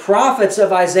in the prophets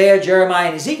of Isaiah, Jeremiah,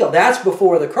 and Ezekiel, that's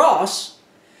before the cross,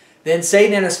 then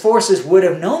Satan and his forces would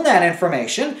have known that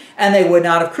information, and they would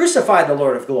not have crucified the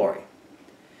Lord of glory.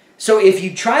 So if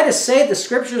you try to say the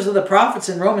scriptures of the prophets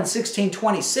in Romans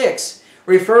 16:26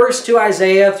 refers to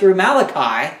Isaiah through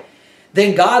Malachi,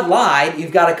 then God lied.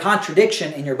 You've got a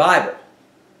contradiction in your Bible.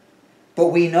 But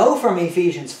we know from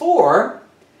Ephesians 4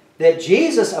 that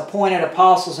Jesus appointed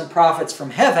apostles and prophets from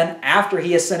heaven after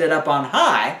he ascended up on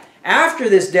high, after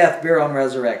this death, burial, and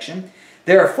resurrection.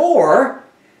 Therefore,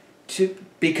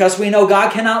 because we know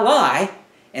God cannot lie,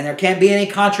 and there can't be any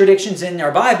contradictions in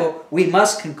our Bible, we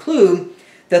must conclude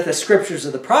that the scriptures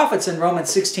of the prophets in Romans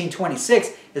 16:26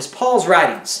 is Paul's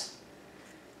writings.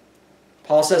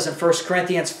 Paul says in 1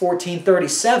 Corinthians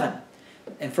 14:37,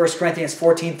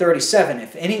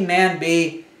 if any man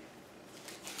be,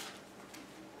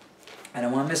 I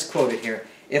don't want to misquote it here,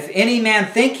 if any man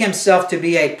think himself to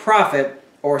be a prophet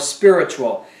or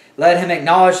spiritual, let him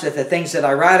acknowledge that the things that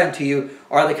I write unto you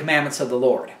are the commandments of the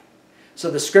Lord. So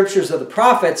the scriptures of the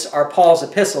prophets are Paul's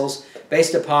epistles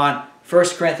based upon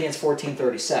 1 Corinthians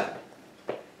 14:37.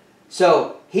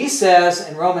 So he says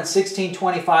in Romans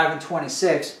 16:25 and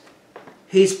 26,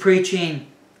 he's preaching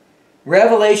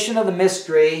revelation of the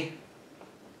mystery.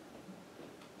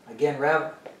 Again,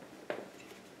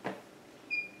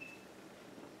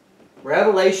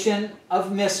 revelation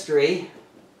of mystery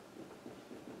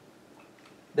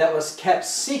that was kept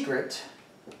secret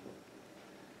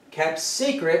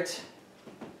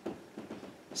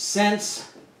since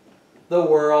the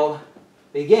world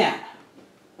began.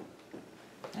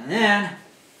 And then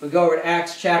we go over to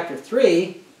Acts chapter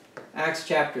 3. Acts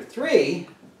chapter 3,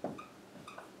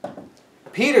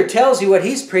 Peter tells you what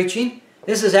he's preaching.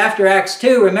 This is after Acts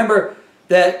 2. Remember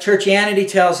that churchianity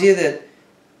tells you that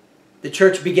the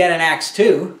church began in Acts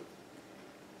 2.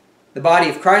 The body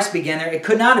of Christ began there. It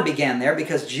could not have began there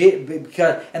because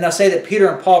and they'll say that Peter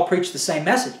and Paul preached the same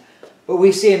message. But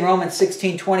we see in Romans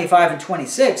 16:25 and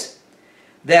 26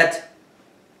 that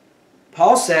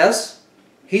Paul says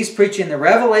he's preaching the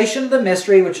revelation of the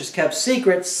mystery which is kept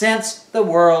secret since the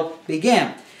world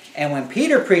began. And when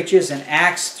Peter preaches in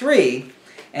Acts 3,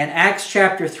 and Acts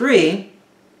chapter 3,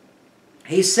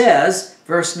 he says,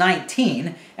 verse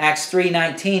 19, Acts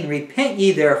 3:19, repent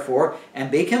ye therefore,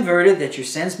 and be converted, that your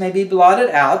sins may be blotted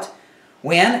out,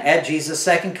 when? At Jesus'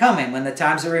 second coming, when the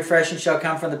times of refreshing shall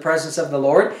come from the presence of the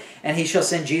Lord, and he shall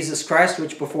send Jesus Christ,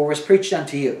 which before was preached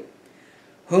unto you,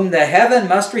 whom the heaven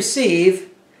must receive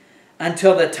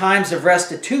until the times of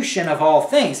restitution of all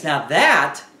things. Now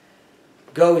that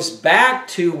goes back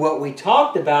to what we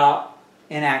talked about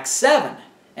in Acts 7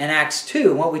 and Acts 2,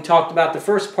 and what we talked about the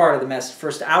first part of the message,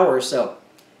 first hour or so,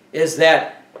 is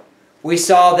that we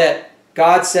saw that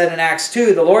God said in Acts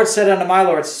 2, the Lord said unto my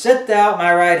Lord, sit thou at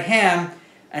my right hand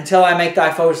until I make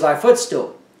thy foes thy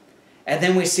footstool. And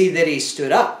then we see that he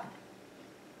stood up.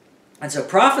 And so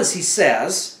prophecy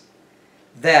says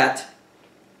that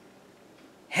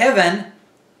heaven,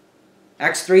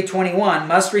 Acts 3:21,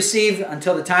 must receive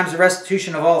until the times of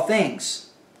restitution of all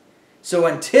things. So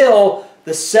until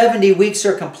the 70 weeks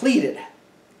are completed,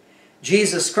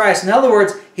 Jesus Christ, in other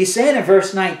words, he's saying in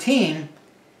verse 19,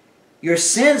 your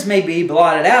sins may be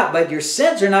blotted out, but your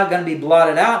sins are not going to be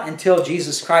blotted out until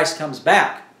Jesus Christ comes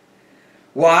back.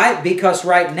 Why? Because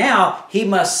right now, he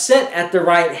must sit at the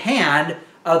right hand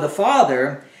of the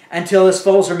Father until his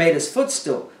foes are made his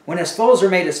footstool. When his foes are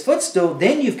made his footstool,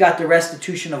 then you've got the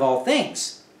restitution of all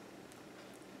things.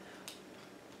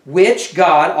 Which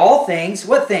God, all things,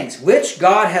 what things? Which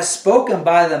God has spoken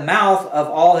by the mouth of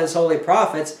all his holy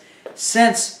prophets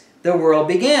since the world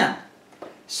began.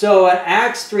 So in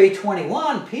Acts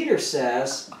 3:21, Peter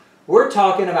says, we're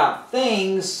talking about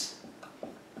things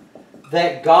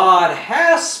that God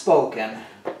has spoken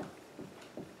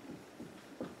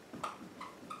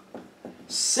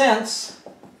since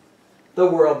the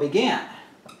world began.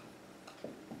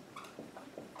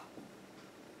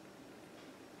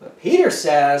 But Peter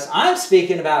says, I'm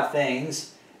speaking about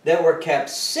things that were kept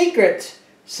secret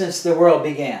since the world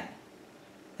began.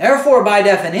 Therefore, by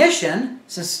definition,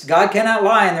 since God cannot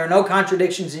lie and there are no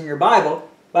contradictions in your Bible,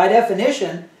 by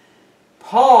definition,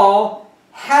 Paul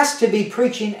has to be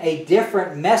preaching a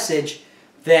different message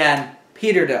than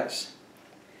Peter does.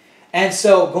 And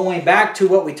so, going back to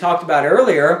what we talked about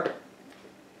earlier,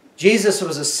 Jesus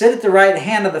was to sit at the right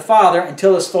hand of the Father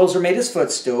until his foes were made his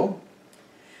footstool.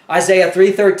 Isaiah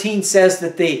 3:13 says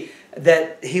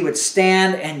that he would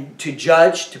stand and to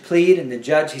judge, to plead, and to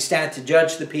judge. He standeth to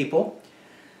judge the people.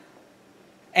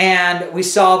 And we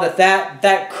saw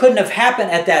that couldn't have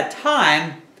happened at that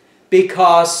time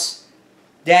because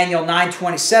Daniel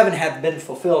 9:27 had been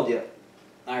fulfilled yet.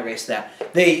 I erased that.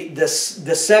 The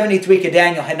 70th week of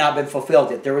Daniel had not been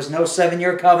fulfilled yet. There was no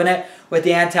 7-year covenant with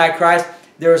the Antichrist.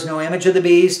 There was no image of the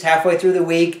beast halfway through the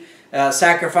week.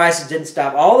 Sacrifices didn't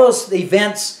stop. All those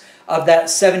events of that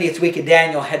 70th week of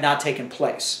Daniel had not taken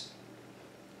place.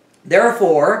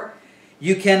 Therefore,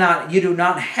 you do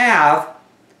not have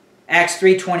Acts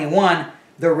 3:21,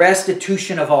 the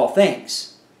restitution of all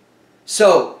things.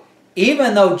 So,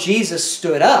 even though Jesus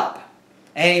stood up,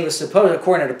 and he was supposed,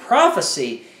 according to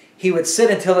prophecy, he would sit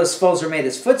until his foes were made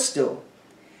his footstool,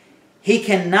 he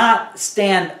cannot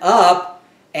stand up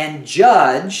and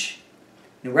judge.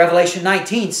 In Revelation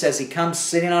 19 says he comes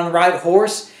sitting on a white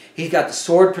horse. He's got the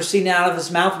sword proceeding out of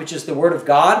his mouth, which is the word of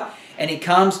God. And he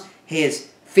comes, his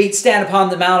feet stand upon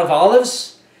the Mount of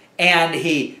Olives, and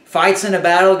he fights in a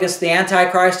battle against the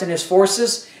Antichrist and his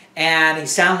forces, and he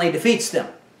soundly defeats them.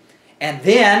 And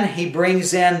then he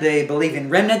brings in the believing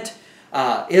remnant.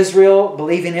 Israel,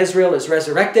 believing Israel is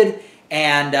resurrected,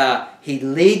 and he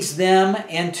leads them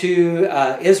into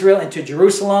Israel, into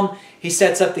Jerusalem. He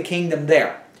sets up the kingdom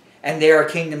there. And they are a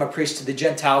kingdom of priests to the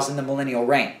Gentiles in the millennial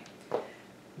reign.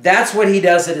 That's what he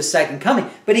does at his second coming.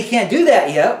 But he can't do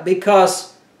that yet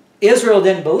because Israel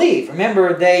didn't believe.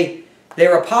 Remember, they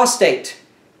were apostate.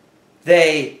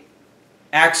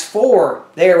 Acts 4,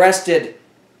 they arrested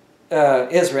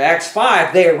Israel. Acts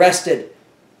 5, they arrested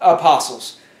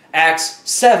apostles. Acts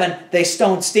 7, they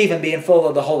stoned Stephen being full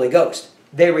of the Holy Ghost.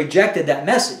 They rejected that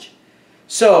message.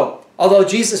 So, although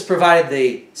Jesus provided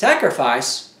the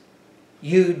sacrifice,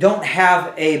 you don't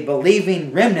have a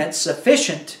believing remnant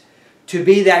sufficient to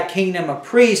be that kingdom of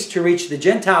priests to reach the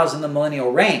Gentiles in the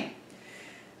millennial reign.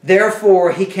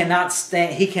 Therefore, he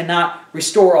cannot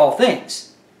restore all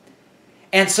things.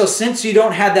 And so since you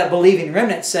don't have that believing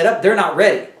remnant set up, they're not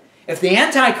ready. If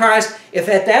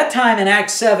at that time in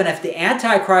Acts 7, if the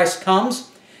Antichrist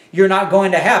comes, you're not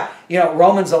going to have,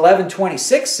 Romans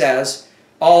 11:26 says,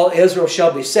 all Israel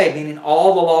shall be saved, meaning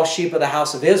all the lost sheep of the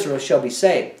house of Israel shall be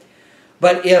saved.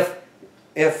 But if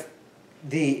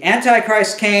the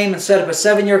Antichrist came and set up a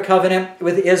 7-year covenant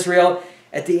with Israel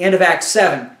at the end of Acts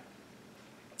 7,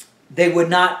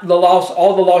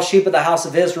 all the lost sheep of the house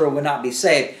of Israel would not be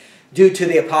saved. due to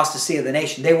the apostasy of the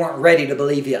nation. They weren't ready to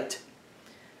believe yet.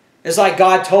 It's like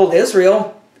God told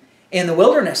Israel in the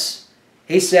wilderness.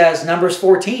 He says, Numbers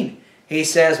 14, he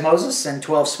says, Moses, send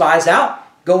 12 spies out,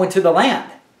 go into the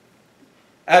land.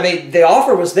 I mean, the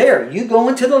offer was there. You go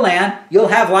into the land, you'll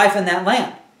have life in that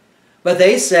land. But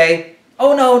they say,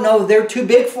 oh, no, they're too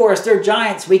big for us. They're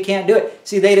giants. We can't do it.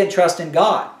 See, they didn't trust in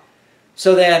God.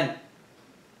 So then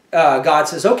God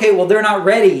says, okay, well, they're not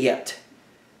ready yet.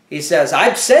 He says,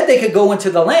 I said they could go into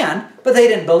the land, but they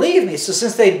didn't believe me. So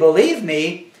since they believed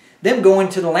me, them going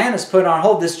to the land is put on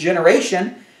hold. This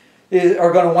generation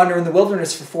are going to wander in the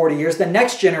wilderness for 40 years. The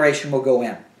next generation will go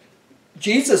in.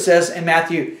 Jesus says in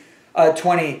Matthew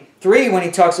 23, when he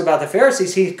talks about the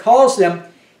Pharisees, he calls them,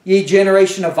 ye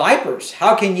generation of vipers,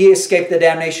 how can ye escape the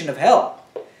damnation of hell?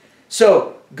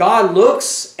 So God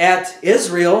looks at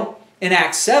Israel in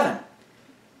Acts 7,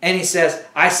 and he says,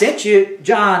 I sent you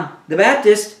John the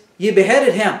Baptist, you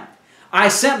beheaded him. I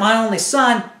sent my only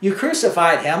son, you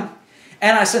crucified him.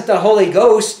 And I sent the Holy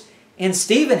Ghost in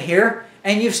Stephen here,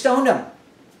 and you've stoned him.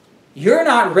 You're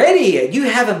not ready yet. You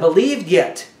haven't believed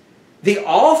yet. The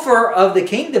offer of the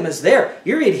kingdom is there.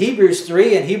 You read Hebrews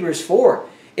 3 and Hebrews 4.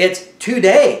 It's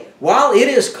today. While it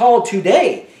is called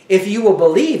today, if you will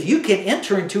believe, you can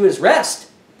enter into his rest.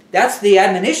 That's the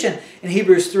admonition in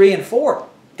Hebrews 3 and 4.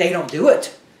 They don't do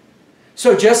it.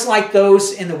 So just like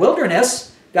those in the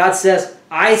wilderness, God says,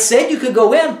 I said you could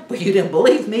go in, but you didn't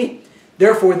believe me.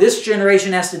 Therefore, this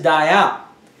generation has to die out.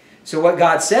 So what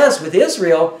God says with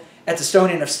Israel at the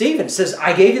stoning of Stephen, it says,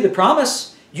 I gave you the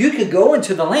promise. You could go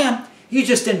into the land. You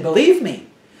just didn't believe me.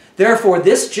 Therefore,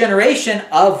 this generation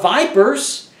of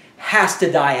vipers has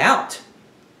to die out.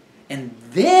 And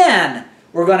then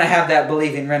we're going to have that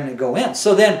believing remnant go in.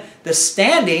 So then the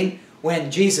standing,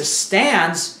 when Jesus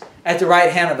stands at the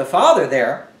right hand of the Father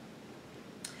there,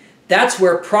 that's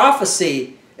where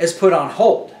prophecy is put on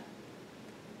hold.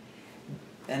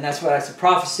 And that's why the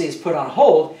prophecy is put on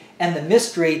hold, and the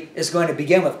mystery is going to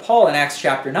begin with Paul in Acts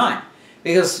chapter 9.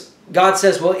 Because God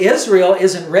says, well, Israel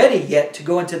isn't ready yet to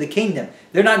go into the kingdom.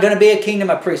 They're not going to be a kingdom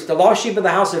of priests. The lost sheep of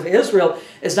the house of Israel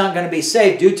is not going to be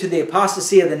saved due to the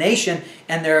apostasy of the nation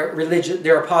and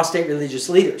their apostate religious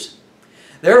leaders.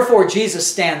 Therefore, Jesus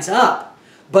stands up,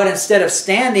 but instead of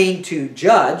standing to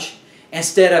judge,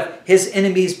 instead of his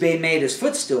enemies being made his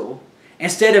footstool,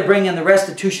 instead of bringing the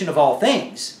restitution of all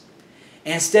things,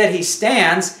 instead, he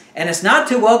stands, and it's not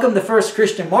to welcome the first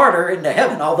Christian martyr into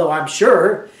heaven, although I'm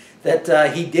sure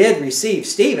that he did receive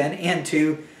Stephen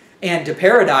into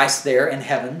paradise there in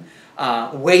heaven,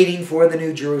 waiting for the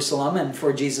New Jerusalem and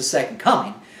for Jesus' second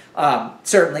coming.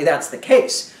 Certainly that's the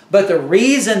case. But the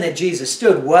reason that Jesus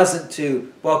stood wasn't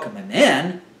to welcome him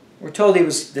in. We're told he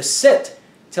was to sit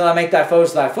till I make thy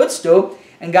foes thy footstool.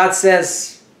 And God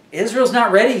says, Israel's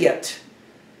not ready yet.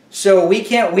 So we're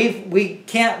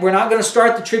not going to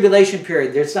start the tribulation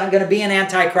period. There's not going to be an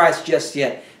Antichrist just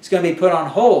yet. It's going to be put on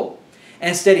hold. And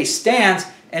instead he stands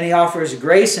and he offers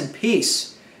grace and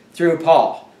peace through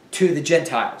Paul to the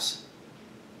Gentiles.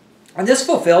 And this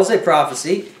fulfills a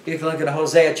prophecy. You can look at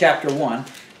Hosea chapter 1.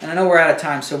 And I know we're out of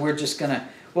time, so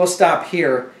we'll stop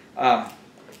here.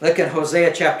 Look at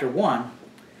Hosea chapter 1.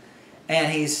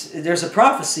 And there's a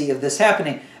prophecy of this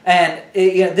happening. And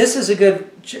this is a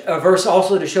good verse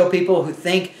also to show people who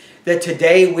think that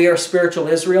today we are spiritual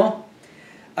Israel.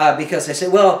 Because they say,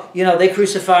 well,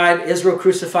 Israel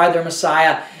crucified their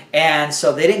Messiah, and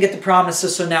so they didn't get the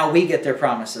promises, so now we get their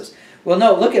promises. Well,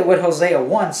 no, look at what Hosea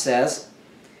 1 says.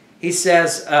 He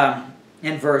says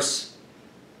in verse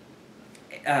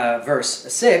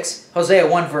 6, Hosea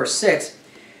 1 verse 6,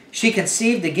 she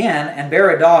conceived again and bare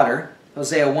a daughter,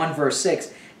 Hosea 1 verse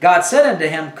 6. God said unto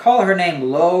him, call her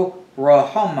name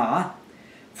Lo-Ruhamah,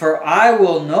 for I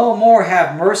will no more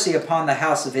have mercy upon the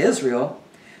house of Israel,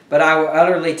 but I will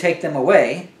utterly take them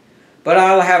away. But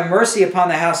I will have mercy upon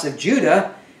the house of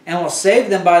Judah, and will save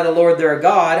them by the Lord their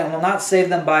God, and will not save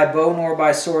them by bow, nor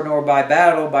by sword, nor by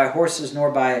battle, by horses, nor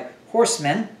by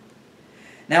horsemen.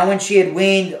 Now when she had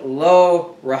weaned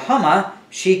Lo-Ruhamah,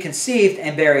 she conceived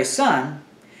and bare a son.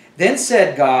 Then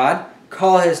said God,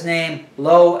 call his name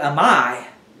Lo-Ammi,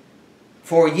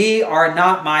 for ye are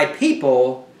not my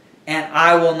people, and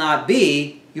I will not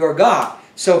be your God.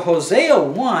 So Hosea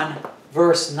 1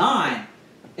 verse 9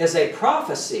 is a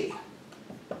prophecy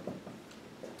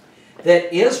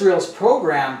that Israel's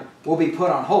program will be put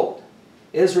on hold.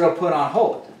 Israel put on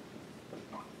hold.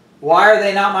 Why are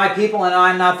they not my people and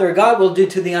I am not their God? Well, due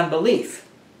to the unbelief.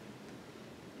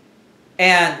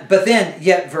 But then,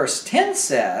 yet verse 10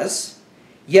 says,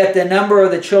 yet the number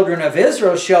of the children of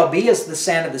Israel shall be as the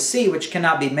sand of the sea, which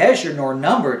cannot be measured nor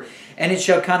numbered. And it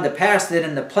shall come to pass that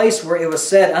in the place where it was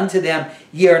said unto them,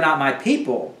 Ye are not my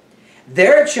people,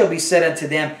 there it shall be said unto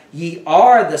them, Ye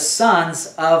are the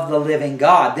sons of the living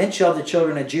God. Then shall the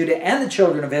children of Judah and the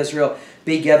children of Israel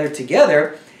be gathered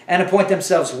together, and appoint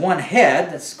themselves one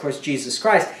head," that's of course Jesus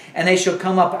Christ, "and they shall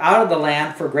come up out of the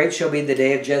land, for great shall be the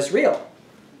day of Jezreel."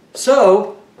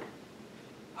 So,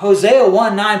 Hosea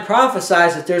 1:9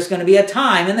 prophesies that there's going to be a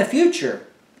time in the future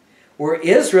where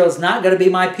Israel is not going to be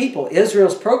my people.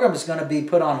 Israel's program is going to be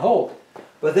put on hold.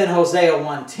 But then Hosea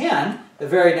 1:10, the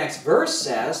very next verse,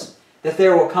 says that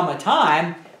there will come a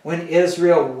time when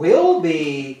Israel will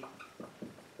be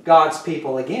God's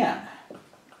people again.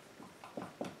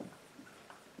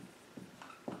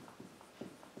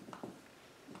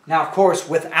 Now, of course,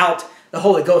 without the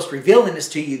Holy Ghost revealing this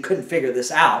to you, you couldn't figure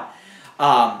this out.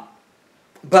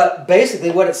 But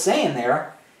basically what it's saying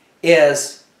there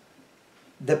is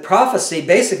the prophecy,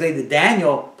 basically the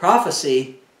Daniel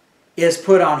prophecy, is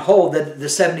put on hold, the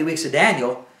 70 weeks of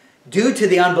Daniel, due to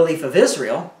the unbelief of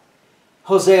Israel.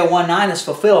 Hosea 1:9 is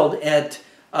fulfilled at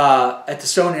the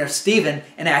stoning of Stephen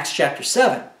in Acts chapter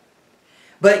 7.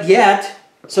 But yet,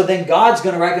 so then God's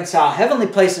going to reconcile heavenly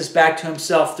places back to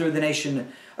himself through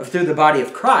through the body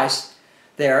of Christ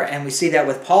there, and we see that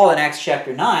with Paul in Acts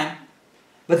chapter 9.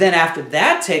 But then after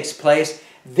that takes place,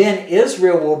 then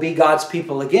Israel will be God's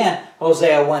people again,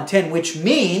 Hosea 1:10, which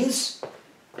means,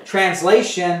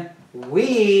 translation,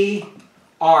 we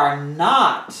are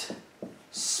not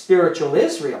spiritual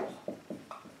Israel.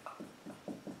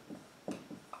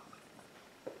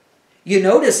 You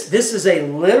notice this is a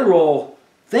literal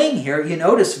thing here. You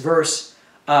notice verse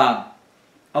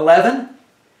 11.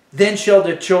 Then shall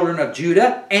the children of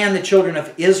Judah and the children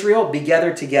of Israel be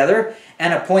gathered together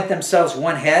and appoint themselves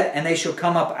one head, and they shall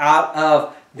come up out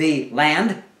of the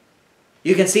land.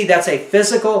 You can see that's a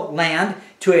physical land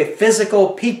to a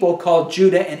physical people called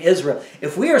Judah and Israel.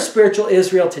 If we are spiritual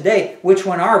Israel today, which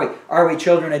one are we? Are we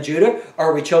children of Judah or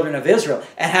are we children of Israel?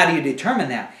 And how do you determine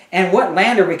that? And what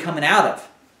land are we coming out of?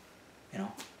 You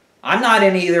know, I'm not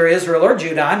in either Israel or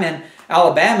Judah. I'm in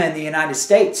Alabama in the United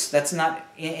States. That's not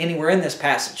anywhere in this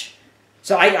passage.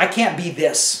 So I can't be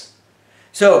this.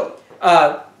 So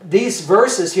these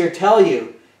verses here tell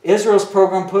you Israel's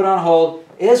program put on hold.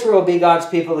 Israel will be God's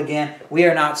people again. We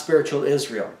are not spiritual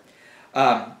Israel.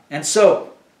 And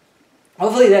so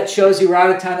hopefully that shows you, we're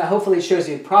out of time. Hopefully it shows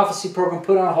you the prophecy program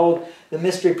put on hold. The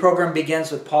mystery program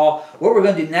begins with Paul. What we're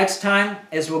going to do next time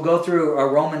is we'll go through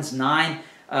Romans 9.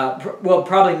 Well,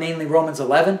 probably mainly Romans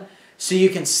 11. So you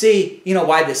can see,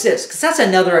 why this is. Because that's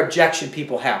another objection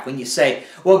people have when you say,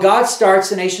 well, God starts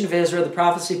the nation of Israel, the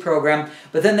prophecy program,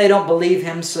 but then they don't believe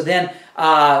him, so then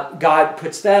God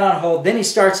puts that on hold. Then he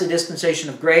starts the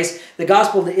dispensation of grace. The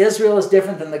gospel to Israel is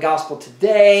different than the gospel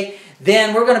today.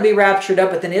 Then we're going to be raptured up,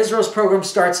 but then Israel's program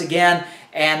starts again,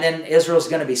 and then Israel's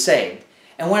going to be saved.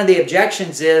 And one of the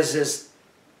objections is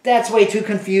that's way too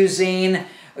confusing.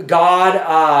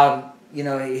 God,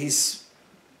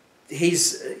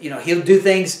 he'll do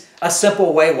things a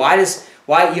simple way.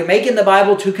 Why you're making the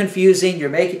Bible too confusing?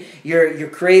 You're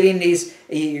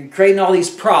creating all these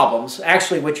problems.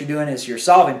 Actually, what you're doing is you're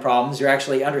solving problems. You're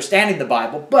actually understanding the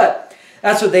Bible. But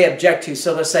that's what they object to.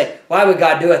 So they'll say, why would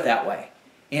God do it that way?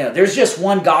 There's just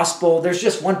one gospel. There's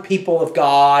just one people of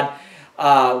God.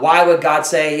 Why would God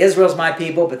say Israel's my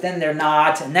people, but then they're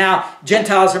not? And now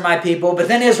Gentiles are my people, but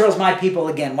then Israel's my people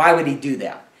again. Why would he do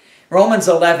that? Romans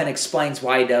 11 explains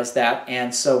why he does that,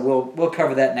 and so we'll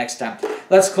cover that next time.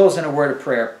 Let's close in a word of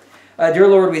prayer. Dear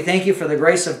Lord, we thank you for the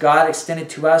grace of God extended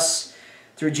to us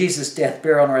through Jesus' death,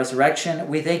 burial, and resurrection.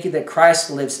 We thank you that Christ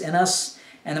lives in us,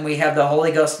 and that we have the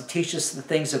Holy Ghost to teach us the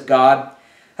things of God.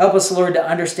 Help us, Lord, to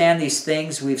understand these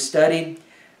things we've studied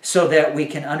so that we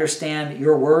can understand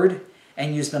your word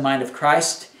and use the mind of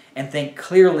Christ and think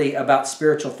clearly about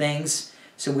spiritual things,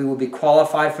 so we will be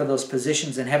qualified for those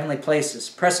positions in heavenly places,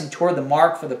 pressing toward the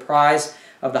mark for the prize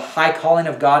of the high calling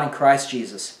of God in Christ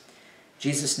Jesus. In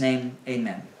Jesus' name,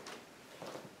 amen.